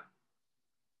a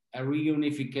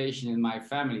reunification in my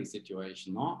family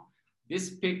situation. No? This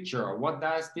picture, what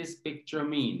does this picture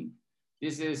mean?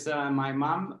 This is my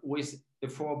mom with the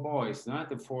 4 boys, no?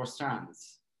 The 4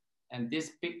 sons. And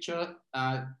this picture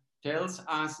tells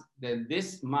us that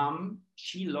this mom,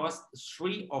 she lost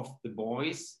 3 of the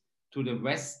boys to the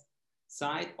west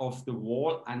side of the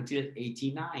wall until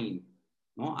 89.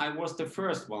 No, I was the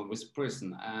first one with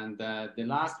prison, and the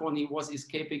last one, he was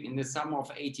escaping in the summer of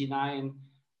 89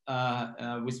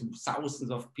 with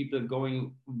thousands of people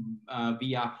going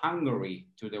via Hungary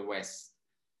to the west.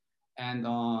 And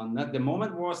the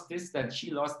moment was this, that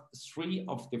she lost 3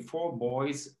 of the 4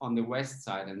 boys on the west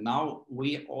side. And now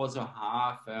we also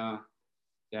have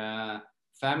the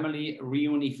family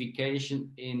reunification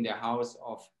in the house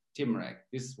of Timrek.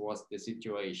 This was the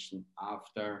situation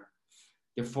after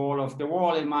the fall of the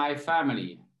wall in my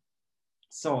family.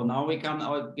 So now we come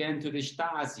again to the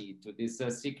Stasi, to this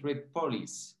secret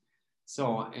police.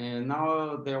 So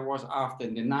now there was, after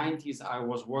in the 90s, I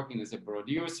was working as a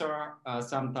producer.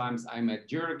 Sometimes I met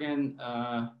Jürgen.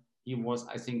 He was,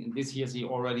 I think this year he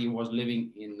already was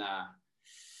living in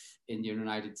the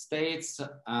United States.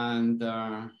 And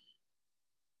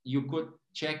you could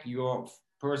check your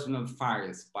personal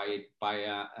files by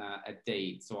a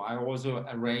date. So I also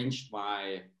arranged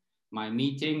my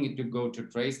meeting to go to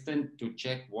Dresden to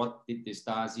check what did the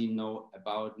Stasi know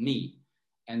about me.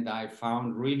 And I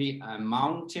found really a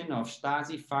mountain of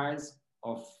Stasi files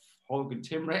of Holger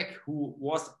Timrek, who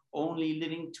was only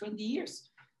living 20 years.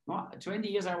 No, 20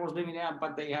 years I was living there,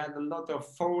 but they had a lot of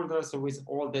folders with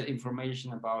all the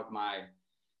information about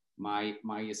my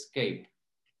escape.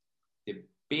 The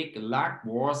big luck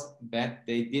was that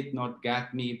they did not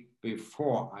get me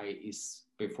before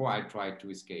I tried to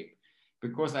escape,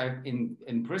 because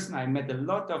in prison I met a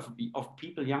lot of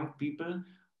people, young people,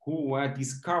 who were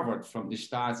discovered from the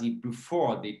Stasi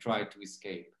before they tried to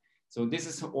escape. So this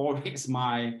is always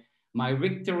my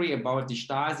victory about the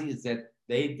Stasi, is that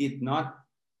they did not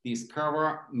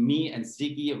discover me and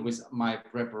Siggi with my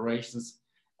preparations,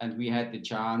 and we had the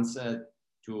chance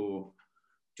to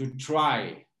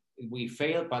try. We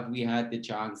failed, but we had the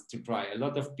chance to try. A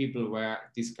lot of people were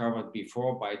discovered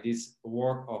before by this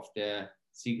work of the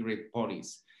secret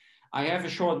police. I have a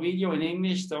short video in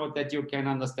English so that you can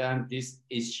understand this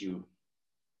issue.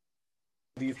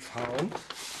 We found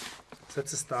that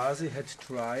the Stasi had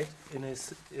tried in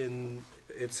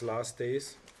its last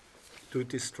days to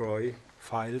destroy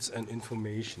files and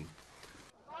information.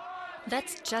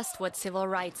 That's just what civil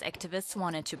rights activists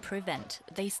wanted to prevent.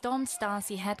 They stormed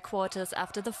Stasi headquarters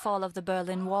after the fall of the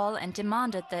Berlin Wall and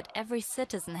demanded that every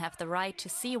citizen have the right to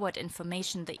see what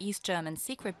information the East German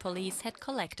secret police had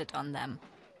collected on them.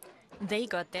 They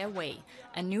got their way.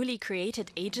 A newly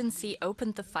created agency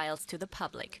opened the files to the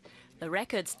public. The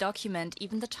records document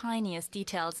even the tiniest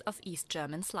details of East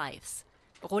Germans' lives.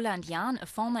 Roland Jahn, a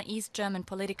former East German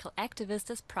political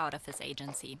activist, is proud of his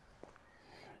agency.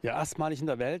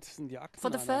 For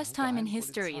the first time in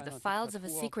history, the files of a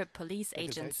secret police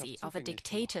agency of a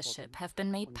dictatorship have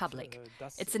been made public.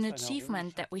 It's an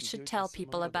achievement that we should tell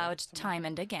people about time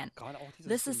and again.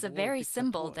 This is a very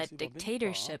symbol that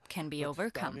dictatorship can be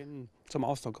overcome.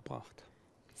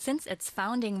 Since its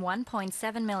founding,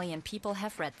 1.7 million people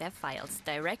have read their files,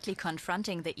 directly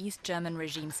confronting the East German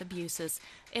regime's abuses.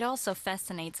 It also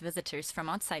fascinates visitors from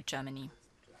outside Germany.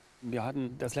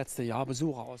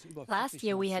 Last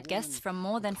year we had guests from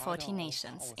more than 40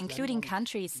 nations, including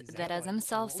countries that are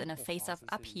themselves in a phase of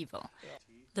upheaval.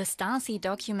 The Stasi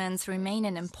documents remain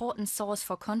an important source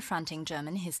for confronting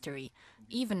German history,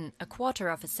 even a quarter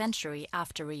of a century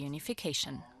after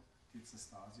reunification.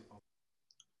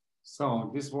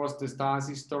 So this was the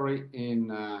Stasi story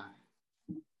in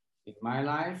my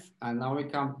life, and now we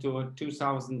come to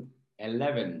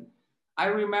 2011. I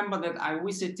remember that I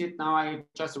visited, now I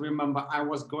just remember I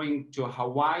was going to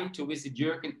Hawaii to visit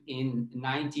Jürgen in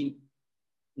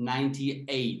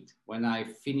 1998 when I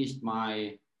finished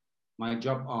my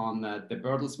job on the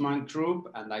Bertelsmann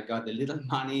Group, and I got a little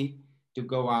money to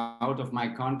go out of my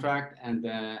contract, and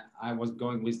I was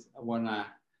going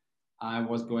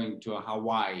to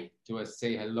Hawaii to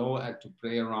say hello and to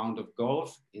play a round of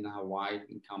golf in Hawaii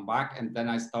and come back. And then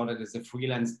I started as a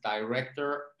freelance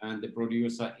director and the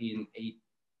producer in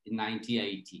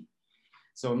 1980.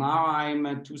 So now I'm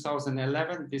in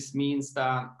 2011. This means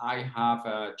that I have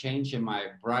a change in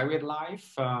my private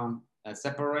life, a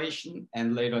separation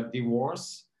and later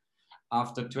divorce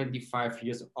after 25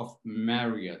 years of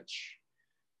marriage.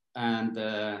 And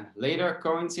later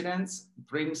coincidence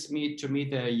brings me to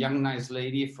meet a young, nice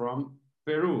lady from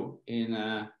Peru in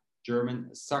a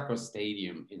German soccer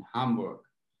stadium in Hamburg.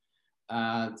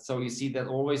 So you see that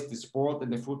always the sport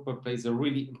and the football plays a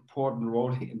really important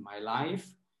role in my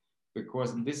life,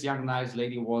 because this young, nice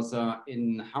lady was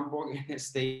in Hamburg in a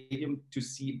stadium to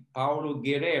see Paulo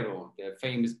Guerrero, the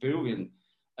famous Peruvian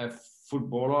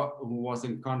footballer who was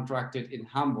contracted in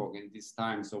Hamburg in this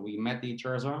time. So we met each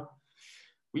other.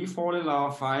 We fall in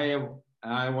love.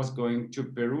 I was going to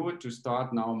Peru to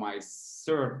start now my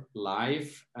third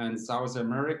life in South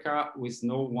America with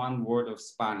no one word of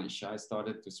Spanish. I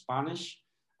started to Spanish.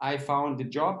 I found a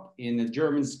job in a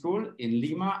German school in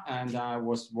Lima, and I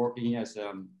was working as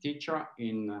a teacher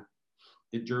in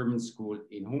the German school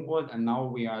in Humboldt. And now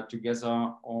we are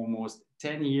together almost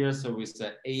 10 years with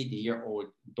an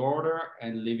 8-year-old daughter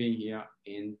and living here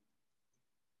in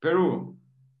Peru.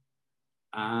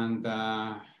 And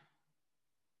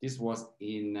this was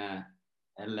in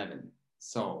 11.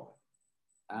 So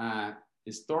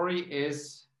the story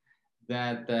is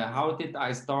that how did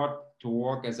I start to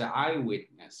work as an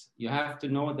eyewitness? You have to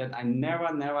know that I never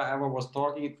ever was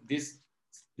talking this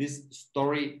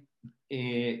story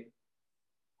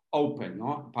open,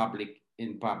 no?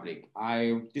 In public.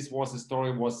 This was a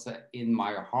story was in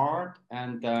my heart,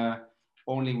 and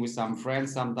only with some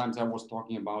friends. Sometimes I was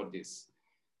talking about this.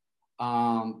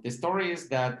 The story is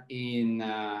that in,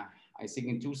 I think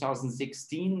in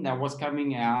 2016, there was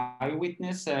coming an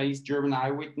eyewitness, East German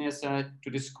eyewitness to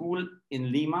the school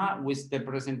in Lima with the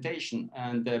presentation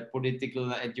and the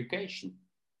political education.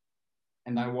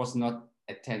 And I was not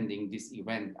attending this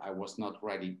event. I was not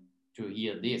ready to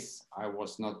hear this. I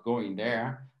was not going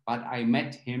there, but I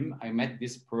met him. I met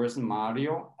this person,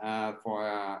 Mario, for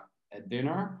a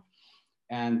dinner.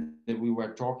 And we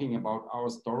were talking about our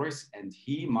stories, and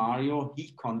Mario,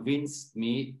 he convinced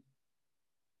me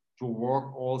to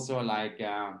work also like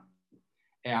an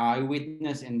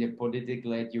eyewitness in the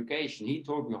political education. He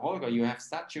told me, Holger, you have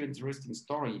such an interesting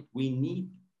story. We need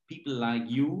people like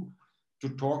you to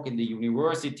talk in the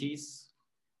universities,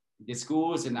 the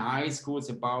schools and the high schools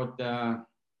about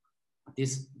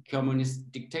these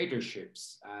communist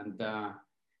dictatorships. And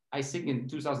I think in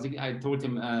 2000, I told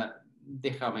him,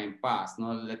 déjame en paz,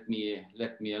 no, let me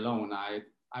alone. I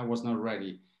was not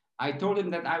ready. I told him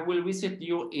that I will visit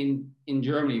you in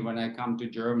Germany when I come to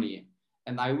Germany.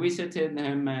 And I visited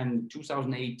him in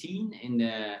 2018 in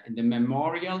the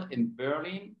memorial in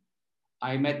Berlin.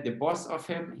 I met the boss of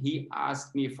him. He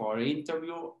asked me for an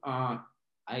interview. I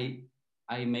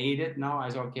made it now. I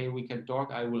said, okay, we can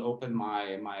talk. I will open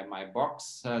my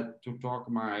box to talk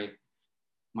my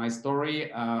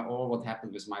story, all what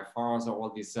happened with my father, all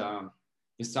this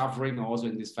the suffering also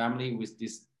in this family with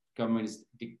this communist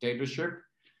dictatorship.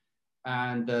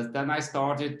 And then I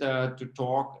started to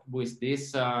talk with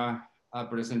this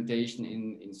presentation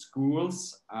in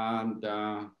schools. And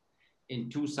in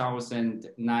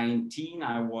 2019,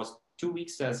 I was 2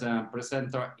 weeks as a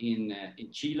presenter in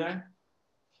Chile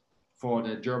for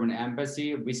the German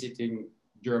embassy, visiting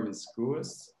German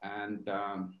schools. And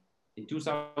In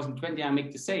 2020, I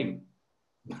make the same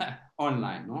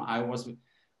online. No,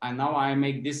 and now I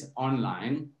make this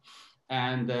online.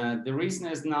 And the reason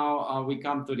is now we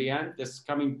come to the end. There's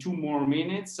coming 2 more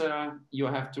minutes. You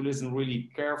have to listen really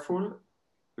careful,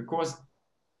 because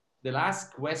the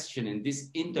last question in this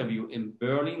interview in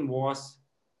Berlin was,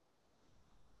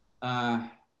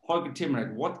 Holger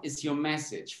Timmerich, what is your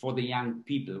message for the young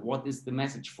people? What is the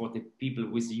message for the people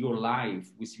with your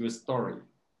life, with your story?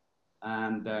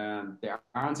 And the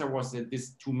answer was that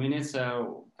this 2 minutes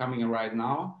coming right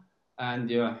now. And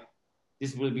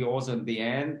this will be also at the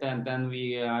end. And then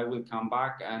I will come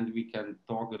back and we can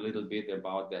talk a little bit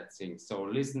about that thing. So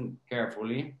listen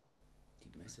carefully.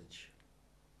 Die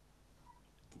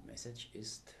Message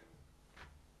ist,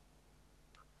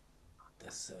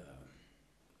 dass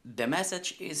the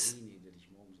message is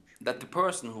that the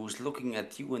person who's looking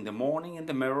at you in the morning in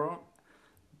the mirror,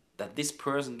 that this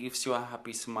person gives you a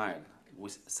happy smile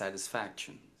with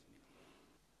satisfaction.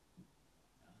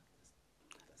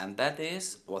 And that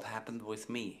is what happened with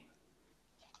me.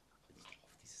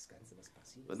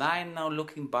 But I'm now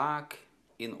looking back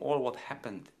in all what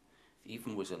happened,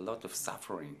 even with a lot of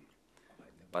suffering.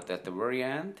 But at the very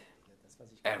end,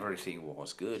 everything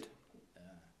was good.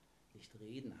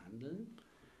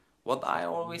 What I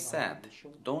always said,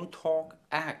 don't talk,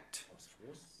 act.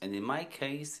 And in my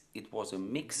case, it was a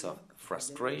mix of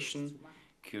frustration,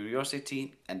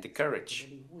 curiosity and the courage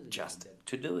just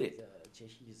to do it.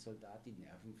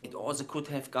 It also could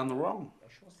have gone wrong.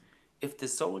 If the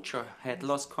soldier had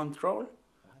lost control,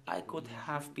 I could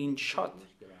have been shot.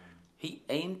 He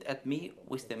aimed at me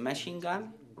with the machine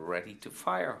gun, ready to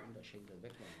fire.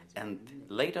 And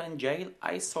later in jail,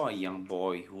 I saw a young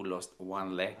boy who lost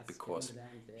one leg because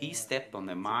he stepped on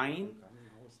a mine,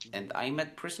 and I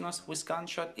met prisoners with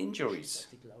gunshot injuries.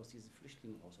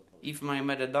 Even I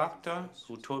met a doctor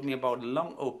who told me about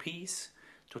long OPs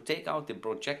to take out the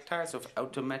projectiles of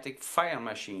automatic fire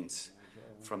machines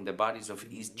from the bodies of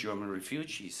East German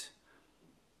refugees.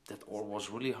 That all was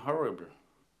really horrible.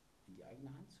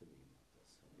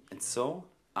 And so,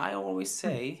 I always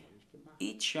say,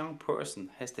 each young person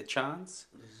has the chance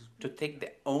to take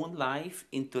their own life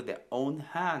into their own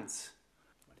hands.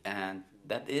 And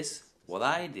that is what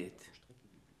I did.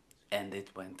 And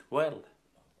it went well.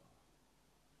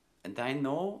 And I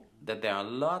know that there are a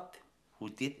lot who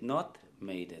did not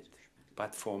made it.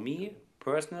 But for me,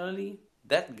 personally,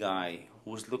 that guy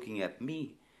who's looking at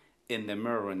me in the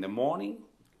mirror in the morning,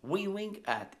 we wink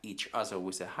at each other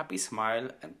with a happy smile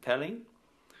and telling,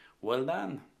 well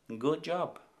done, good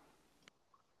job.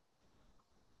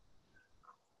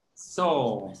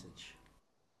 So,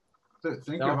 thank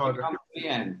you, Holger. The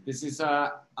end. This is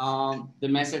the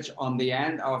message on the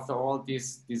end after all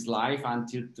this life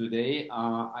until today.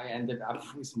 I ended up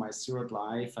with my third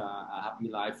life, a happy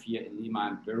life here in Lima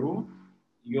and Peru.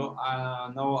 You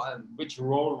know which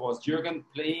role was Jürgen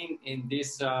playing in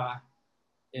this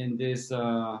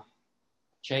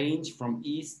change from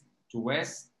east to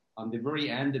west. On the very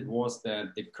end, it was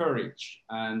the courage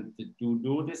and to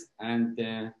do this and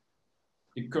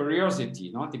the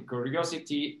curiosity, the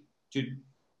curiosity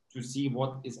to see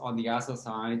what is on the other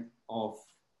side of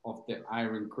the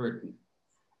Iron Curtain.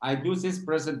 I do these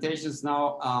presentations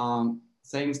now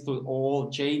thanks to all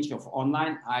change of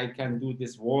online. I can do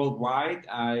this worldwide.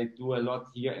 I do a lot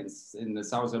here in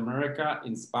South America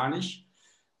in Spanish.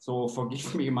 So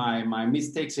forgive me my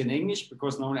mistakes in English,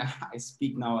 because normally I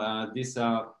speak now this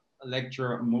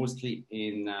lecture mostly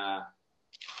in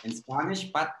Spanish,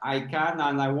 but I can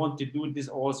and I want to do this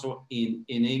also in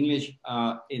English,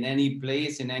 in any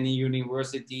place, in any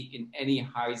university, in any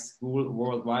high school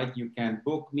worldwide. You can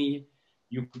book me,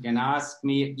 you can ask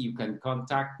me, you can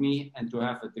contact me, and to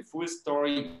have the full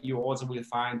story, you also will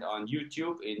find on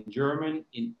YouTube in German,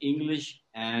 in English,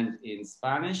 and in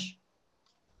Spanish.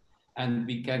 And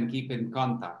we can keep in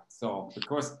contact. So,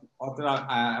 because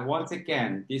once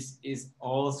again, this is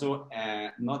also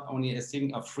not only a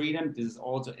thing of freedom, this is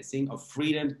also a thing of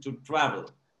freedom to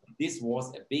travel. This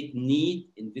was a big need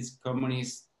in this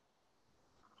communist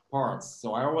parts.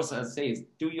 So I always say,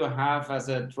 do you have, as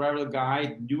a travel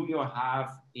guide, do you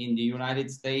have in the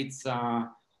United States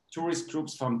tourist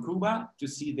groups from Cuba to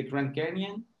see the Grand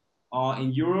Canyon? Or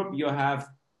in Europe, you have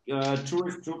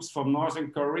tourist groups from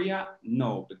Northern Korea?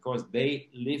 No, because they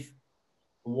live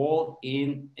walled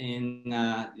in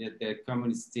the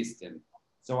communist system.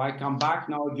 So I come back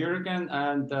now, Jürgen,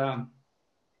 and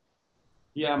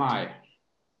here am I.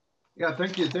 Yeah,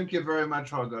 thank you very much,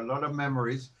 Holger. A lot of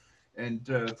memories, and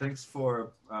thanks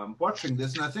for watching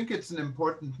this. And I think it's an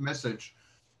important message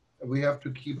we have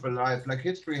to keep alive. Like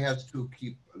history has to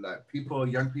keep alive.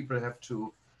 Young people have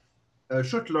to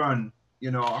should learn,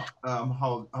 you know,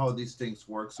 how these things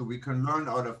work, so we can learn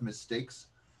out of mistakes,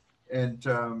 and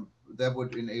that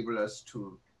would enable us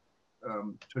to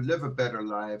live a better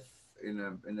life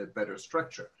in a better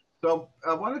structure. So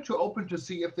I wanted to open to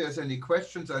see if there's any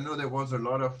questions. I know there was a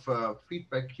lot of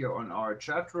feedback here on our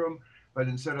chat room, but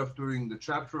instead of doing the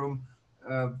chat room,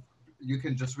 you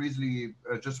can just easily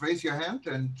just raise your hand,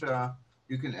 and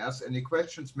you can ask any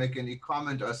questions, make any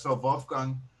comment. I saw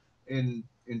Wolfgang in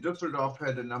Düsseldorf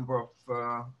had a number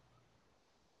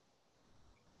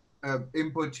of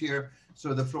input here,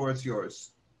 so the floor is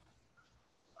yours.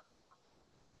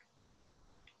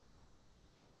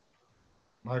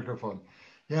 Microphone.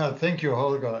 Yeah, thank you,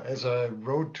 Holger. As I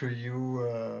wrote to you,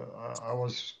 I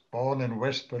was born in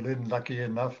West Berlin, lucky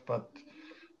enough, but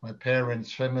my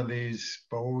parents' families,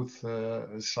 both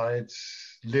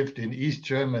sides, lived in East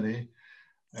Germany,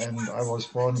 and I was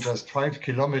born just 5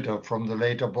 kilometers from the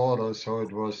later border, so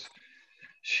it was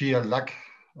sheer luck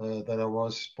that I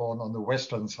was born on the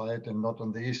western side and not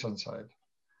on the eastern side.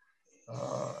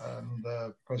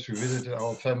 Because we visited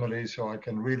our family, so I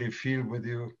can really feel with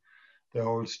you the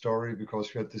whole story,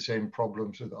 because we had the same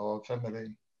problems with our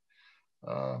family.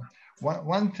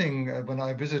 One thing, when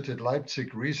I visited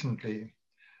Leipzig recently,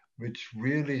 which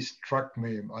really struck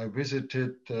me, I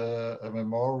visited a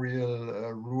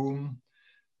memorial room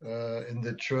in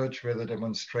the church where the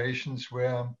demonstrations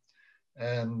were.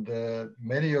 And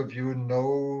many of you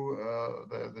know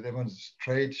the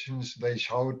demonstrations, they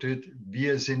shouted,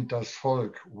 "Wir sind das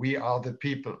Volk," we are the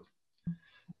people.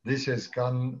 This has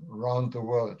gone around the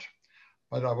world.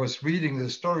 But I was reading the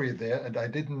story there, and I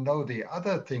didn't know the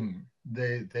other thing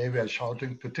they were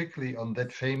shouting, particularly on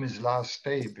that famous last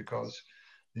day, because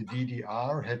the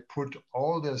DDR had put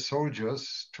all their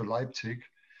soldiers to Leipzig,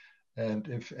 and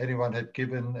if anyone had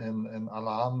given an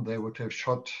alarm, they would have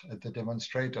shot at the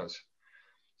demonstrators.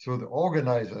 So the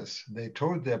organizers, they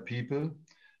told their people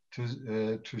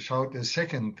to shout a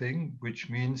second thing, which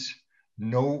means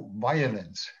no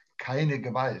violence, keine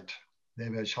Gewalt. They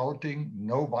were shouting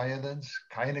no violence,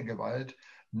 keine Gewalt,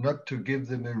 not to give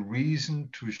them a reason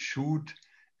to shoot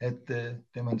at the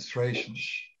demonstrations.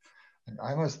 And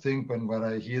I must think when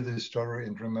I hear this story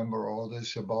and remember all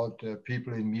this about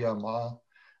people in Myanmar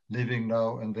living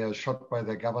now, and they're shot by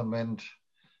the government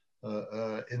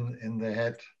in the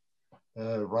head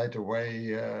right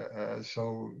away.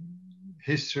 So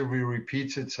history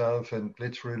repeats itself, and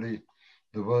literally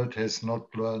the world has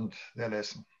not learned their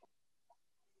lesson.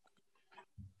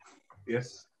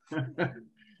 Yes,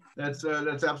 that's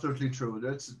absolutely true.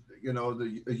 That's, you know,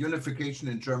 the unification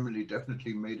in Germany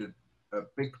definitely made a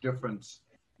big difference,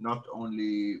 not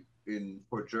only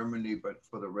for Germany, but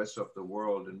for the rest of the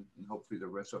world, and hopefully the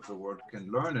rest of the world can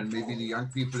learn, and maybe the young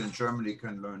people in Germany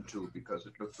can learn too, because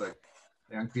it looks like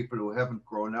the young people who haven't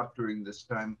grown up during this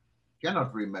time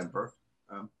cannot remember.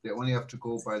 They only have to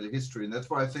go by the history, and that's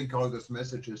why I think Holger's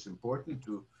message is important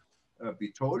to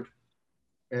be told.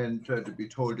 And to be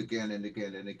told again and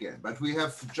again and again. But we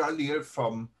have Jalil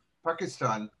from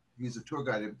Pakistan. He's a tour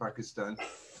guide in Pakistan.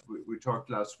 We talked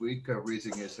last week,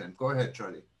 raising his hand. Go ahead,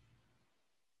 Jalil.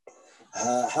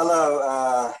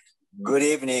 Hello, good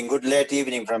evening, good late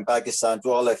evening from Pakistan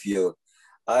to all of you.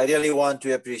 I really want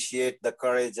to appreciate the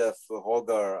courage of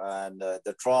Holger and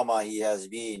the trauma he has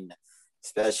been,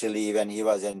 especially when he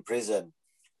was in prison.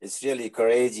 It's really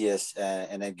courageous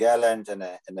and a gallant and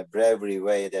a bravery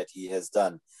way that he has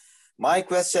done. My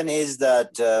question is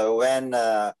that when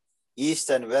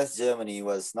East and West Germany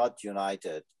was not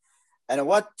united, and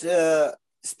what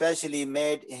especially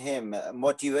made him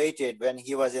motivated when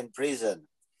he was in prison?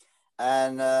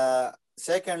 And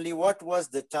secondly, what was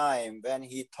the time when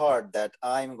he thought that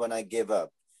I'm gonna give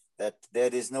up, that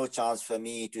there is no chance for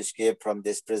me to escape from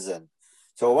this prison?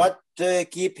 So what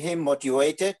keep him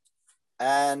motivated?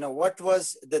 And what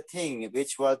was the thing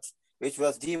which was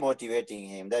demotivating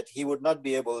him, that he would not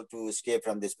be able to escape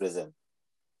from this prison?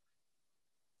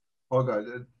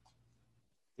 Holger,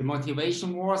 the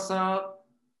motivation was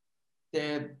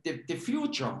the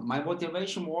future. My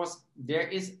motivation was there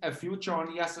is a future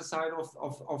on the other side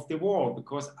of the wall,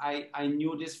 because I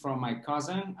knew this from my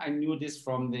cousin. I knew this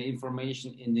from the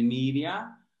information in the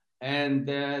media. And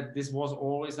this was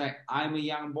always like, I'm a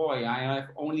young boy, I have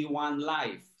only one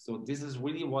life. So this is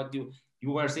really what you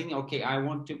were saying, okay, I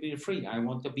want to be free. I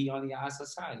want to be on the other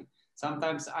side.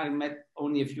 Sometimes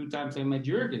only a few times I met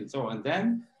Jürgen. So, and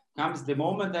then comes the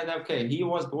moment that, okay, he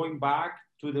was going back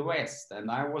to the West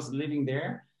and I was living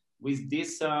there with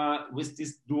this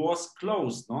doors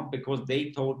closed, no? Because they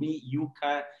told me, you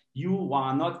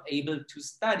are not able to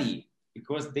study,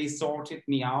 because they sorted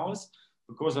me out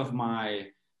because of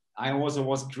my I also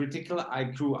was critical. I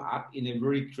grew up in a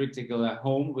very critical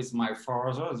home with my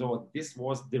father. So this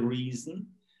was the reason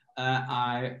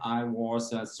I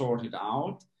was sorted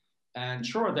out. And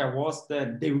sure, there was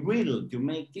the will to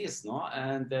make this, no?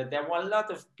 And there were a lot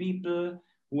of people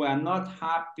who are not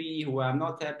happy,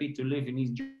 to live in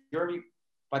East Germany,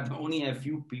 but only a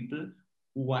few people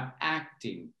who were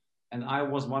acting. And I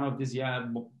was one of these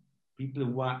people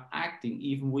who were acting,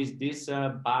 even with this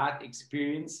bad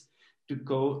experience, to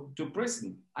go to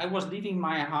prison. I was leaving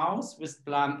my house with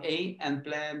plan A and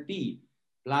plan B.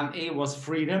 Plan A was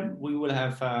freedom. We will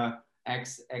have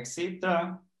exit,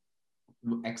 or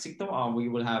we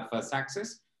will have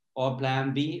success. Or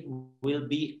plan B will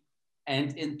be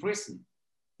end in prison.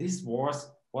 This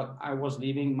was what I was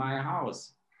leaving my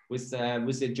house with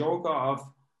a joker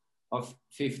of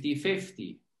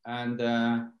 50-50.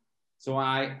 And so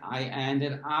I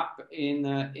ended up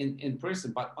in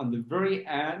prison. But on the very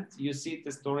end, you see,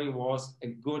 the story was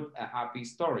a happy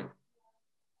story.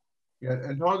 Yeah,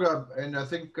 and Holger, and I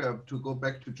think to go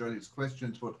back to Johnny's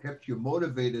questions, what kept you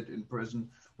motivated in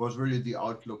prison was really the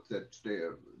outlook that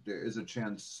there is a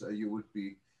chance you would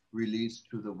be released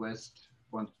to the West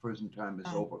once prison time is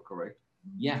over, correct?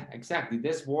 Yeah, exactly.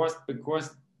 This was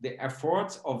because the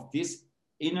efforts of this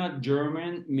inner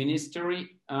German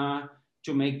ministry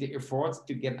to make the efforts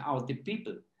to get out the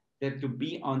people, that to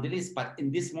be on the list. But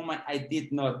in this moment, I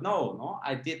did not know. No,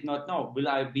 I did not know. Will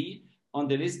I be on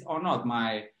the list or not?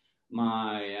 My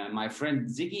friend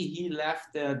Ziggy, he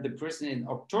left the prison in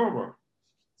October.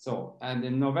 So, and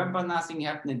in November, nothing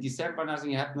happened. In December,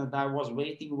 nothing happened. And I was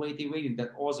waiting.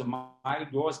 That also my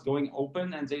doors going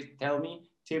open, and they tell me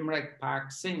Timrek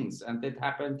Park sings. And that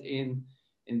happened in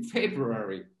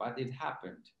February, but it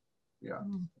happened. Yeah.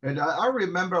 And I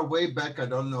remember way back, I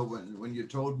don't know when you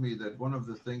told me that one of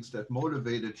the things that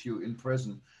motivated you in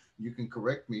prison, you can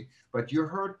correct me, but you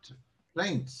heard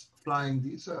planes flying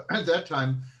these, at that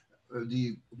time,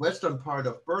 the western part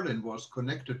of Berlin was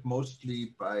connected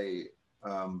mostly by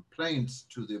planes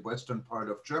to the western part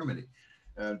of Germany.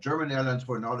 German airlines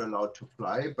were not allowed to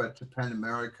fly, but Pan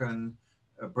American,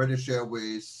 British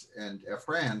Airways, and Air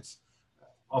France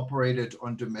operated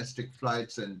on domestic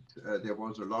flights, and there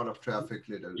was a lot of traffic,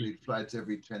 literally flights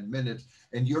every 10 minutes.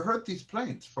 And you heard these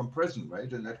planes from prison,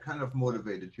 right? And that kind of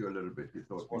motivated you a little bit. You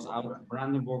thought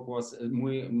Brandenburg was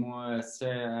muy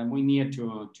near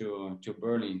to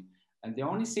Berlin. And the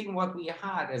only thing what we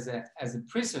had as a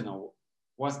prisoner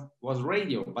was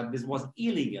radio, but this was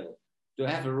illegal. To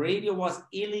have a radio was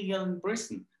illegal in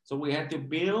prison. So we had to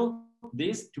build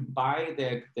this to buy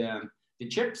the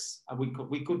chips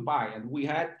we could buy. And we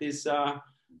had this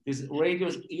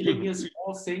radios, illegal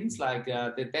small things like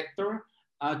a detector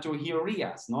to hear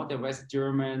RIAs, not the West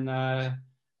German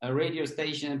radio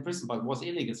station in prison, but was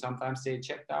illegal. Sometimes they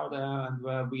checked out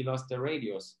and we lost the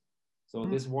radios. So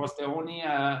this was the only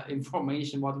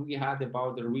information what we had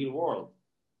about the real world.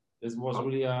 This was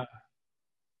really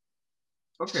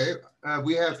Okay,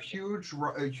 we have Hugh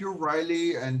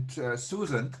Riley and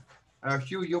Susan.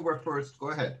 Hugh, you were first. Go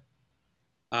ahead.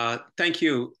 Thank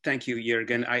you,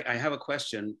 Jürgen. I have a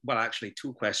question. Well, actually,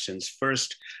 two questions.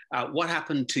 First, what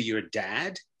happened to your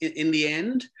dad in the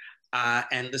end?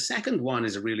 And the second one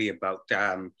is really about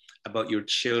your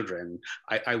children.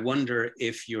 I wonder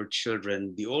if your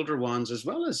children, the older ones, as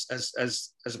well as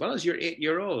your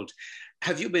 8-year-old,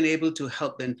 have you been able to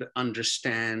help them to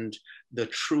understand the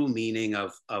true meaning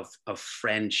of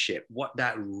friendship, what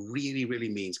that really, really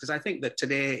means? Because I think that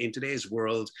in today's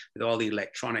world, with all the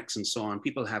electronics and so on,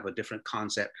 people have a different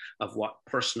concept of what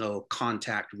personal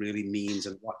contact really means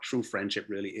and what true friendship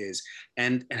really is.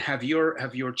 And have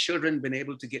your children been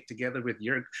able to get together with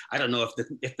I don't know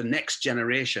if the next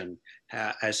generation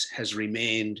has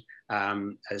remained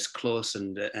as close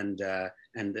and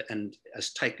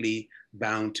as tightly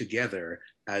bound together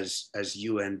as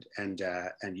you and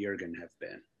Jürgen have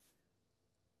been.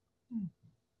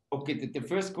 Okay, the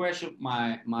first question,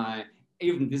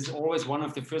 even this is always one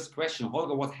of the first questions.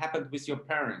 Holger, what happened with your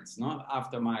parents? No,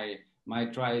 after my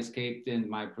trial escaped in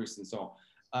my prison. So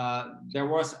there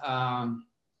was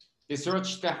they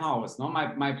searched the house. No,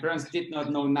 my parents did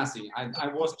not know nothing. I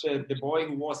was the boy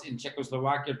who was in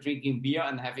Czechoslovakia drinking beer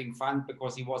and having fun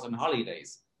because he was on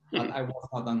holidays. But I was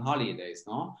not on holidays.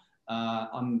 No,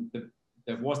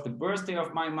 there was the birthday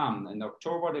of my mom, and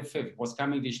October the 5th was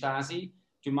coming the Stasi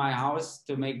to my house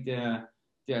to make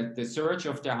the search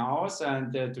of the house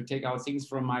and to take out things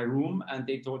from my room. And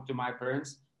they told to my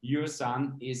parents, your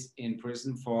son is in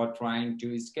prison for trying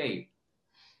to escape.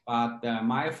 But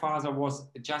my father was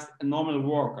just a normal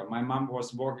worker. My mom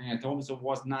was working at home, so it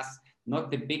was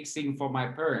not the big thing for my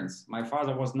parents. My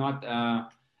father was not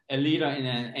a a leader in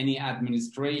any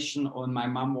administration, or my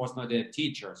mom was not a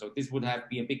teacher. So this would have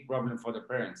been a big problem for the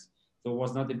parents. So it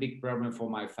was not a big problem for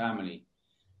my family.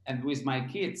 And with my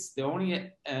kids, the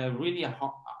only really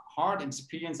hard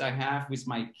experience I have with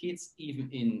my kids, even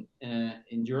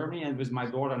in Germany, and with my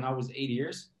daughter now with 8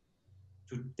 years,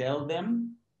 to tell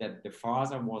them that the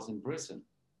father was in prison.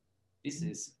 This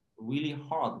is really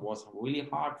hard, was really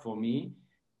hard for me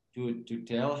to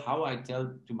tell how I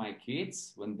tell to my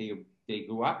kids when they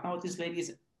grow up. Now this lady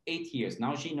is 8 years,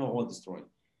 now she knows all the story.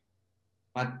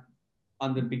 But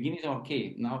on the beginning,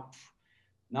 okay, now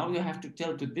you have to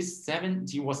tell to this 7,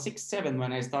 she was 6, 7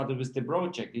 when I started with the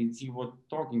project, and she was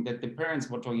talking that the parents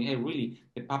were talking, hey, really,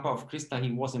 the Papa of Christa,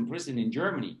 he was in prison in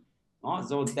Germany.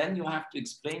 So then you have to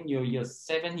explain your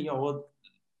 7-year-old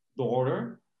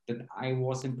daughter that I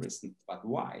was in prison. But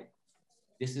why?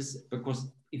 This is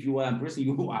because if you are in prison,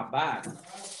 you are bad.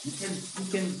 You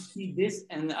can see this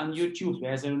and on YouTube.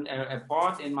 There's a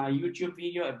part in my YouTube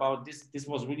video about this. This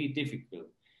was really difficult.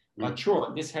 But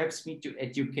sure, this helps me to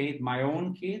educate my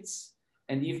own kids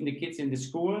and even the kids in the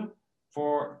school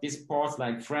for these parts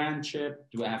like friendship,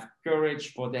 to have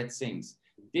courage for that things.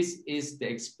 This is the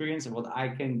experience of what I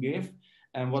can give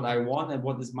and what I want, and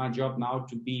what is my job now,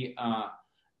 to be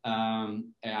an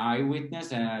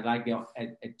eyewitness and like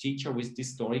a teacher with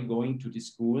this story, going to the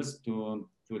schools, to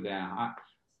the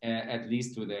at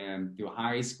least to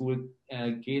high school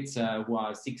kids who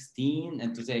are 16,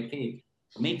 and to say, okay,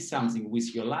 make something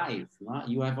with your life. No?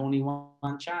 You have only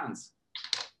one chance.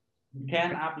 You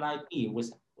can up like me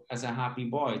as a happy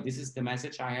boy. This is the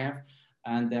message I have.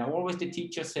 And always the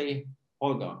teachers say,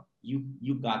 Holger,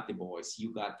 you got the boys.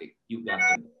 You got the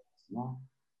boys. No?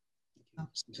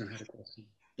 Susan had a question.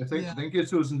 Thank you,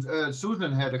 Susan.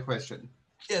 Susan had a question.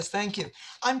 Yes, thank you.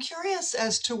 I'm curious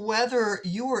as to whether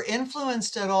you were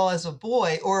influenced at all as a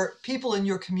boy, or people in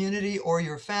your community or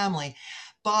your family,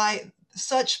 by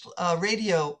such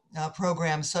radio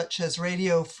programs such as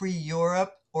Radio Free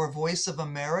Europe or Voice of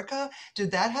America. Did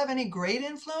that have any great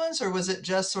influence, or was it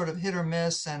just sort of hit or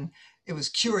miss, and it was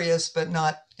curious, but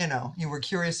not, you were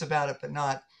curious about it, but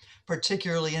not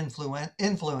particularly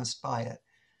influenced by it?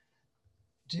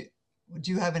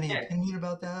 Do you have any opinion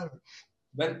about that?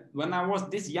 But when I was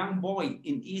this young boy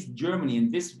in East Germany,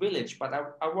 in this village, but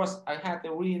I had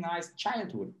a really nice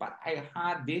childhood, but I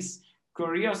had this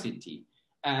curiosity.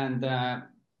 And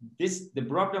the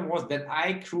problem was that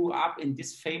I grew up in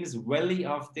this famous valley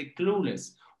of the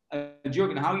clueless.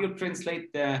 Jürgen, how you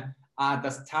translate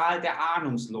das Tal der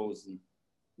Ahnungslosen?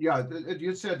 Yeah,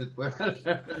 you said it well.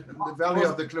 The valley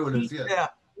of the clueless, yes. Yeah.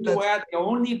 Where the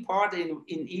only part in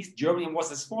East Germany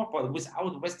was a small part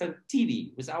without Western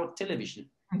TV, without television.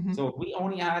 Mm-hmm. So we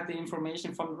only had the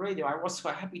information from the radio. I was so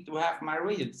happy to have my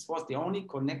radio. This was the only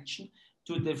connection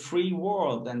to the free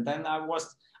world. And then I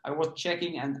was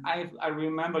checking, and I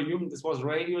remember, this was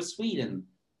Radio Sweden.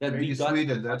 Radio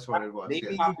Sweden, that's what it was.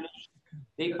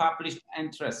 They published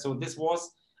interest. So this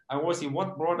was,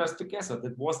 what brought us together.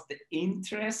 That was the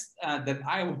interest that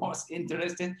I was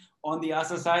interested on the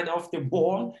other side of the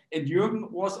wall, and Jürgen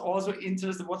was also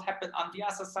interested what happened on the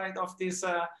other side of this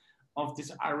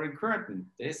iron curtain.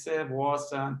 This was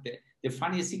the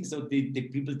funny thing. So the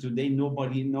people today,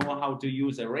 nobody know how to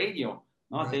use a radio.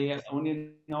 No, right. They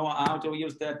only know how to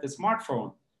use the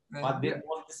smartphone. Right. But it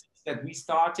was the things that we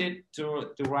started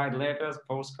to write letters,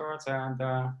 postcards, and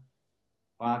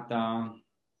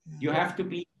you have to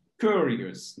be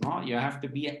curious. No, you have to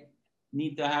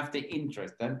need to have the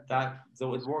interest.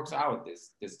 So it works out,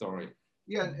 this story.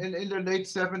 Yeah, and in the late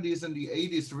 70s and the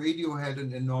 80s, radio had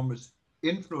an enormous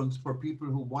influence for people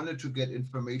who wanted to get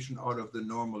information out of the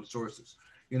normal sources.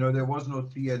 There was no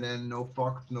CNN, no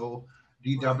Fox, no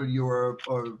DW,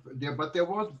 but there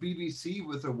was BBC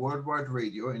with a worldwide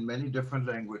radio in many different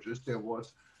languages. There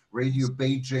was Radio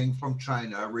Beijing from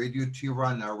China, Radio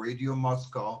Tirana, Radio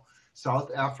Moscow,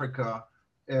 South Africa,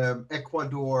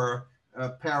 Ecuador,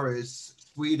 Paris,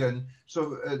 Sweden,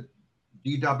 so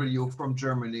DW from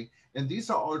Germany. And these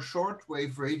are all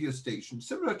shortwave radio stations,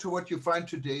 similar to what you find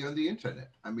today on the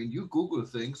internet. I mean, you Google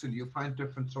things and you find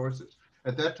different sources.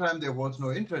 At that time, there was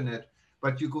no internet,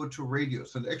 but you go to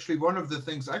radios. And actually, one of the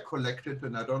things I collected,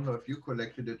 and I don't know if you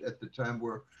collected it at the time,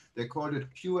 were they called it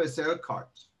QSL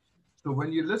cards. So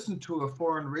when you listen to a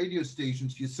foreign radio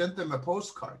stations, you send them a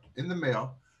postcard in the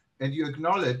mail, and you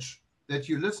acknowledge that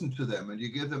you listen to them, and you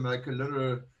give them like a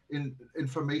little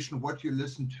information what you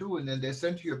listen to, and then they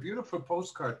sent you a beautiful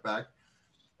postcard back.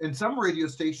 And some radio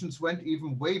stations went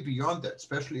even way beyond that,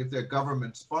 especially if they're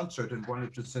government sponsored and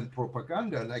wanted to send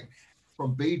propaganda. Like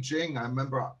from Beijing, I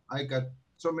remember I got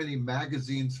so many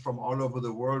magazines from all over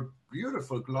the world,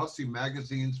 beautiful glossy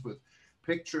magazines with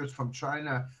pictures from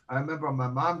China. I remember my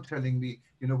mom telling me,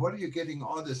 you know, what are you getting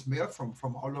all this mail from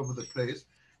all over the place?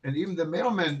 And even the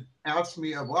mailman asked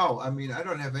me, wow, I mean, I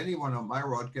don't have anyone on my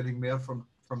road getting mail from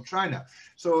China.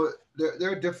 So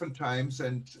there are different times,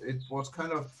 and it was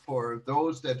kind of for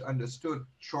those that understood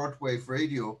shortwave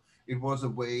radio, it was a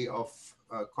way of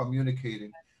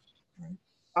communicating.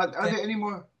 Are there any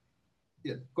more?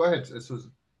 Yeah, go ahead,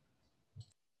 Susan.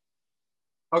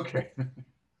 Okay.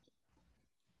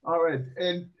 All right.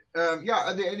 And yeah,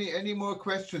 are there any more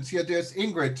questions here? There's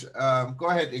Ingrid. Go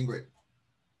ahead, Ingrid.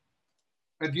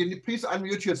 And please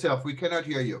unmute yourself. We cannot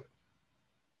hear you.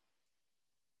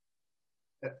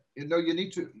 You know, you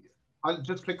need to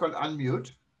just click on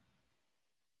unmute.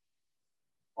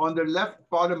 On the left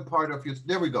bottom part of your,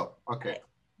 there we go. Okay.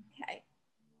 Okay.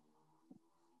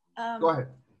 Go ahead.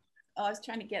 Oh, I was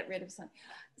trying to get rid of something.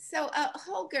 So,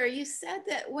 Holger, you said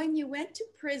that when you went to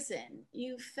prison,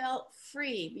 you felt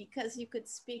free because you could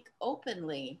speak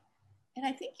openly. And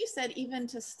I think you said even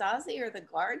to Stasi or the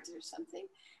guards or something.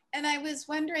 And I was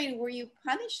wondering, were you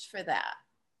punished for that?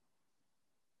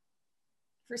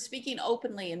 For speaking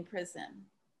openly in prison?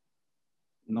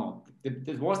 No,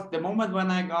 it was the moment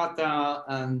when I got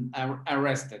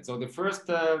arrested. So the first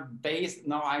days,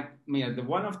 no, I mean,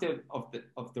 one of the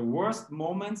worst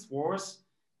moments was,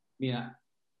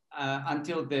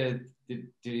 until the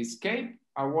escape.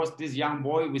 I was this young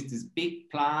boy with this big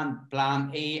plan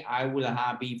A. I will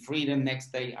be free. The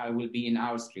next day I will be in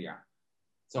Austria.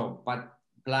 So, but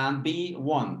plan B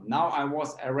won. Now I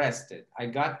was arrested.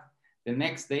 The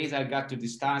next days I got to the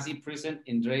Stasi prison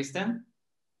in Dresden.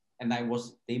 And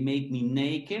they made me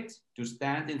naked to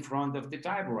stand in front of the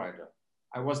typewriter.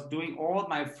 I was doing all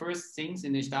my first things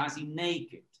in the Stasi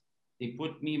naked. They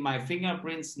put me, my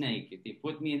fingerprints naked. They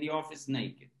put me in the office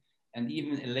naked. And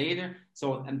even later,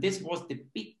 and this was the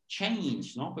big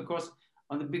change, no? Because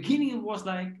on the beginning it was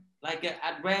like an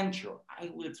adventure.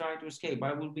 I will try to escape,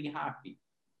 I will be happy.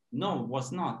 No, it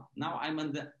was not. Now I'm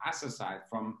on the other side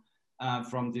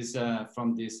from this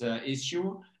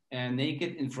issue.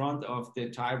 Naked in front of the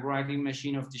typewriting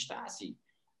machine of the Stasi.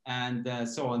 And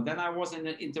then I was in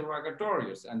the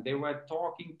interrogatorios and they were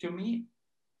talking to me.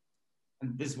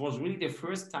 And this was really the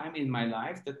first time in my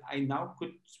life that I now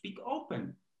could speak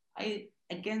open.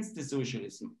 Against the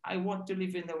socialism. I want to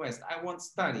live in the West. I want to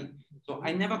study. So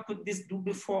I never could do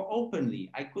before openly.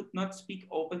 I could not speak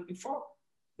open before.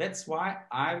 That's why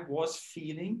I was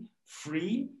feeling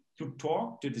free to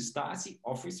talk to the Stasi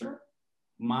officer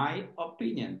my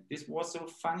opinion. This was a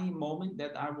funny moment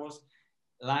that I was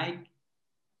like,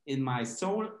 in my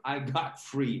soul, I got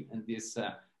free in this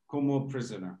Como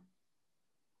prisoner.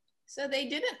 So they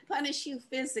didn't punish you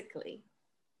physically?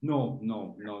 No.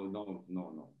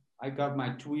 I got my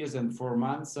 2 years and 4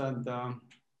 months,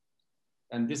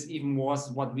 and this even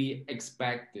was what we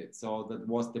expected. So that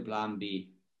was the plan B.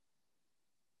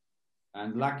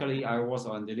 And luckily I was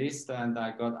on the list and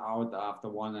I got out after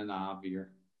 1.5 years.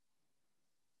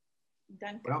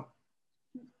 Well,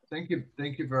 thank you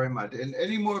very much. And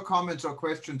any more comments or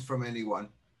questions from anyone?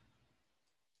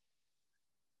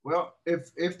 Well,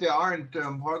 if there aren't,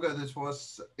 Holger, this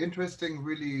was interesting,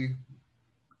 really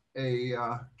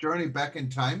a journey back in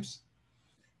times.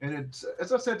 And it's,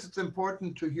 as I said, it's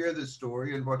important to hear this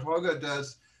story and what Holger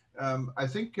does. I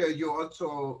think you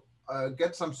also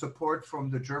get some support from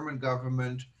the German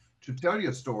government to tell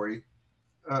your story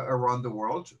around the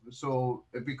world. So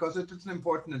because it is an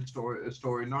important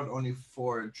story not only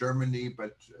for Germany,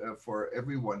 but for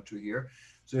everyone to hear.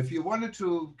 So if you wanted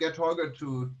to get Holger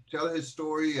to tell his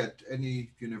story at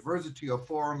any university or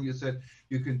forum, you said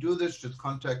you can do this, just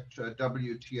contact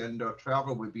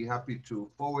WTN.travel. We'd be happy to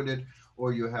forward it,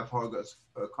 or you have Holger's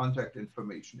contact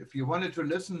information. If you wanted to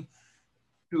listen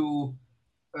to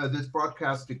this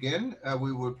broadcast again,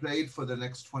 we will play it for the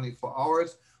next 24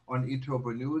 hours on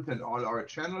eTurbo News and all our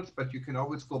channels, but you can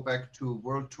always go back to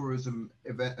World Tourism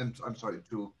event,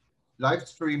 to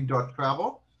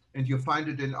livestream.travel, and you find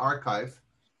it in archive.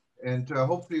 And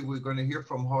hopefully we're going to hear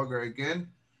from Holger again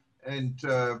and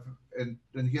hear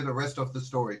the rest of the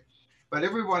story. But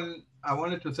everyone, I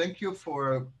wanted to thank you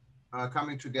for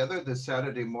coming together this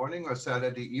Saturday morning or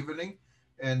Saturday evening.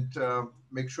 And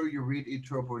make sure you read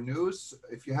eTurbo News.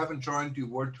 If you haven't joined the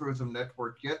World Tourism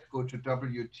Network yet, go to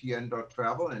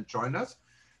WTN.travel and join us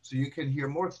so you can hear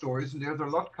more stories. And there's a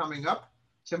lot coming up.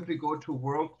 Simply go to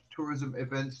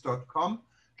worldtourismevents.com.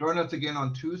 Join us again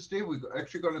on Tuesday. We're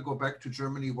actually going to go back to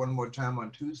Germany one more time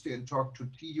on Tuesday and talk to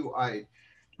TUI.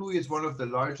 TUI is one of the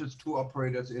largest tour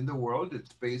operators in the world.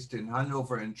 It's based in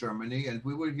Hanover in Germany. And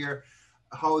we will hear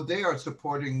how they are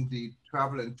supporting the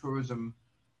travel and tourism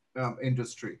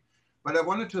industry. But I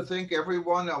wanted to thank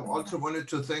everyone. I also wanted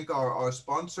to thank our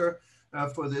sponsor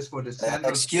for this, for the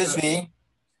Sandals. Excuse me.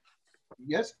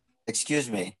 Yes? Excuse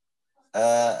me.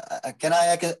 Can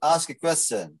I ask a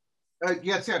question?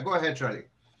 Yes, yeah, go ahead, Charlie.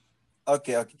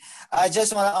 Okay. I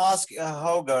just want to ask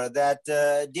Holger that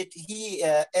did he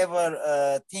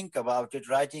ever think about it,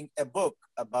 writing a book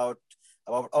about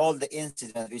all the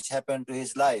incidents which happened to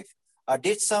his life? Or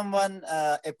did someone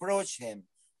approach him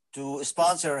to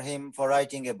sponsor him for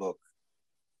writing a book?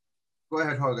 Go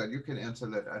ahead, Holger. You can answer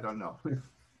that. I don't know.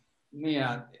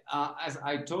 Yeah, as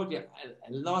I told you,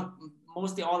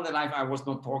 mostly all the life I was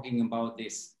not talking about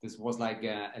this. This was like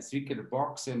a secret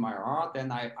box in my heart.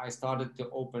 And I started to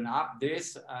open up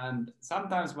this. And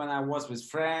sometimes when I was with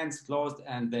friends, close,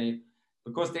 and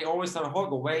because they always said,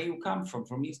 Holger, where you come from?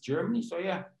 From East Germany? So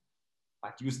yeah,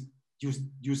 but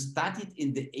you studied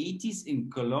in the 80s in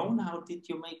Cologne. How did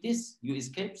you make this? You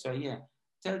escaped? So yeah,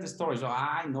 tell the story. So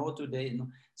I know today.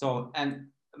 So, and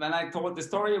when I told the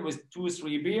story with 2 or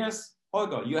 3 beers,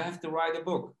 Holger, you have to write a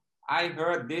book. I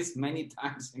heard this many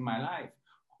times in my life.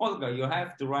 Holger, you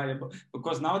have to write a book.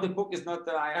 Because now the book is not,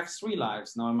 I have 3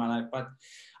 lives now in my life. But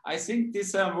I think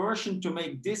this version to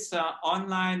make this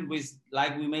online with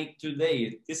like we make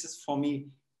today, this is for me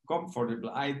comfortable.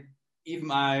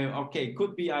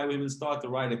 Could be I will start to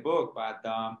write a book, but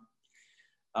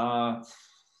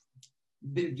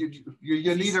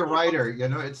you need a writer,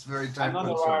 it's very time I'm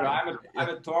not a writer, I'm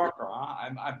a talker.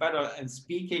 I'm better in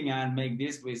speaking and make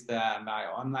this with my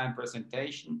online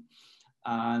presentation.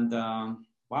 And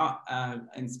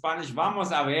in Spanish,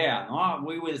 vamos a ver, no?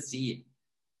 We will see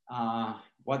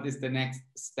what is the next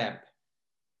step.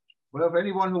 Well, if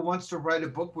anyone who wants to write a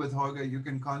book with Holger, you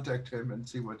can contact him and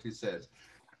see what he says.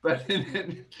 But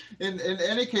in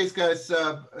any case, guys,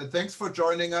 thanks for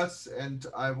joining us. And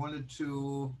I wanted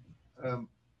to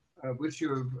wish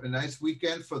you a nice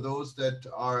weekend for those that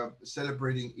are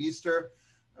celebrating Easter.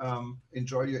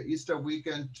 Enjoy your Easter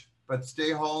weekend, but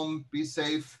stay home, be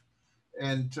safe,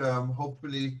 and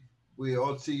hopefully we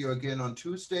all see you again on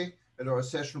Tuesday at our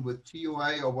session with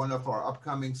TUI, or one of our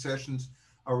upcoming sessions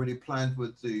already planned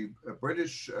with the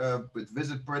British, with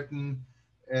Visit Britain.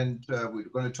 And we're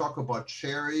going to talk about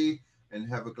sherry and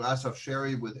have a glass of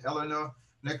sherry with Eleanor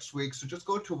next week. So just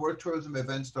go to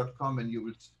worldtourismevents.com and you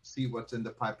will see what's in the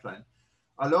pipeline.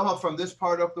 Aloha from this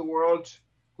part of the world.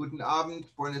 Guten Abend,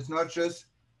 buenas noches,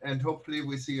 and hopefully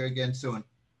we see you again soon.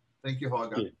 Thank you,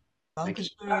 Holger.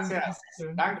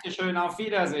 Dankeschön. Dankeschön, auf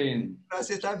Wiedersehen.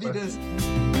 Gracias, auf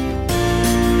Wiedersehen.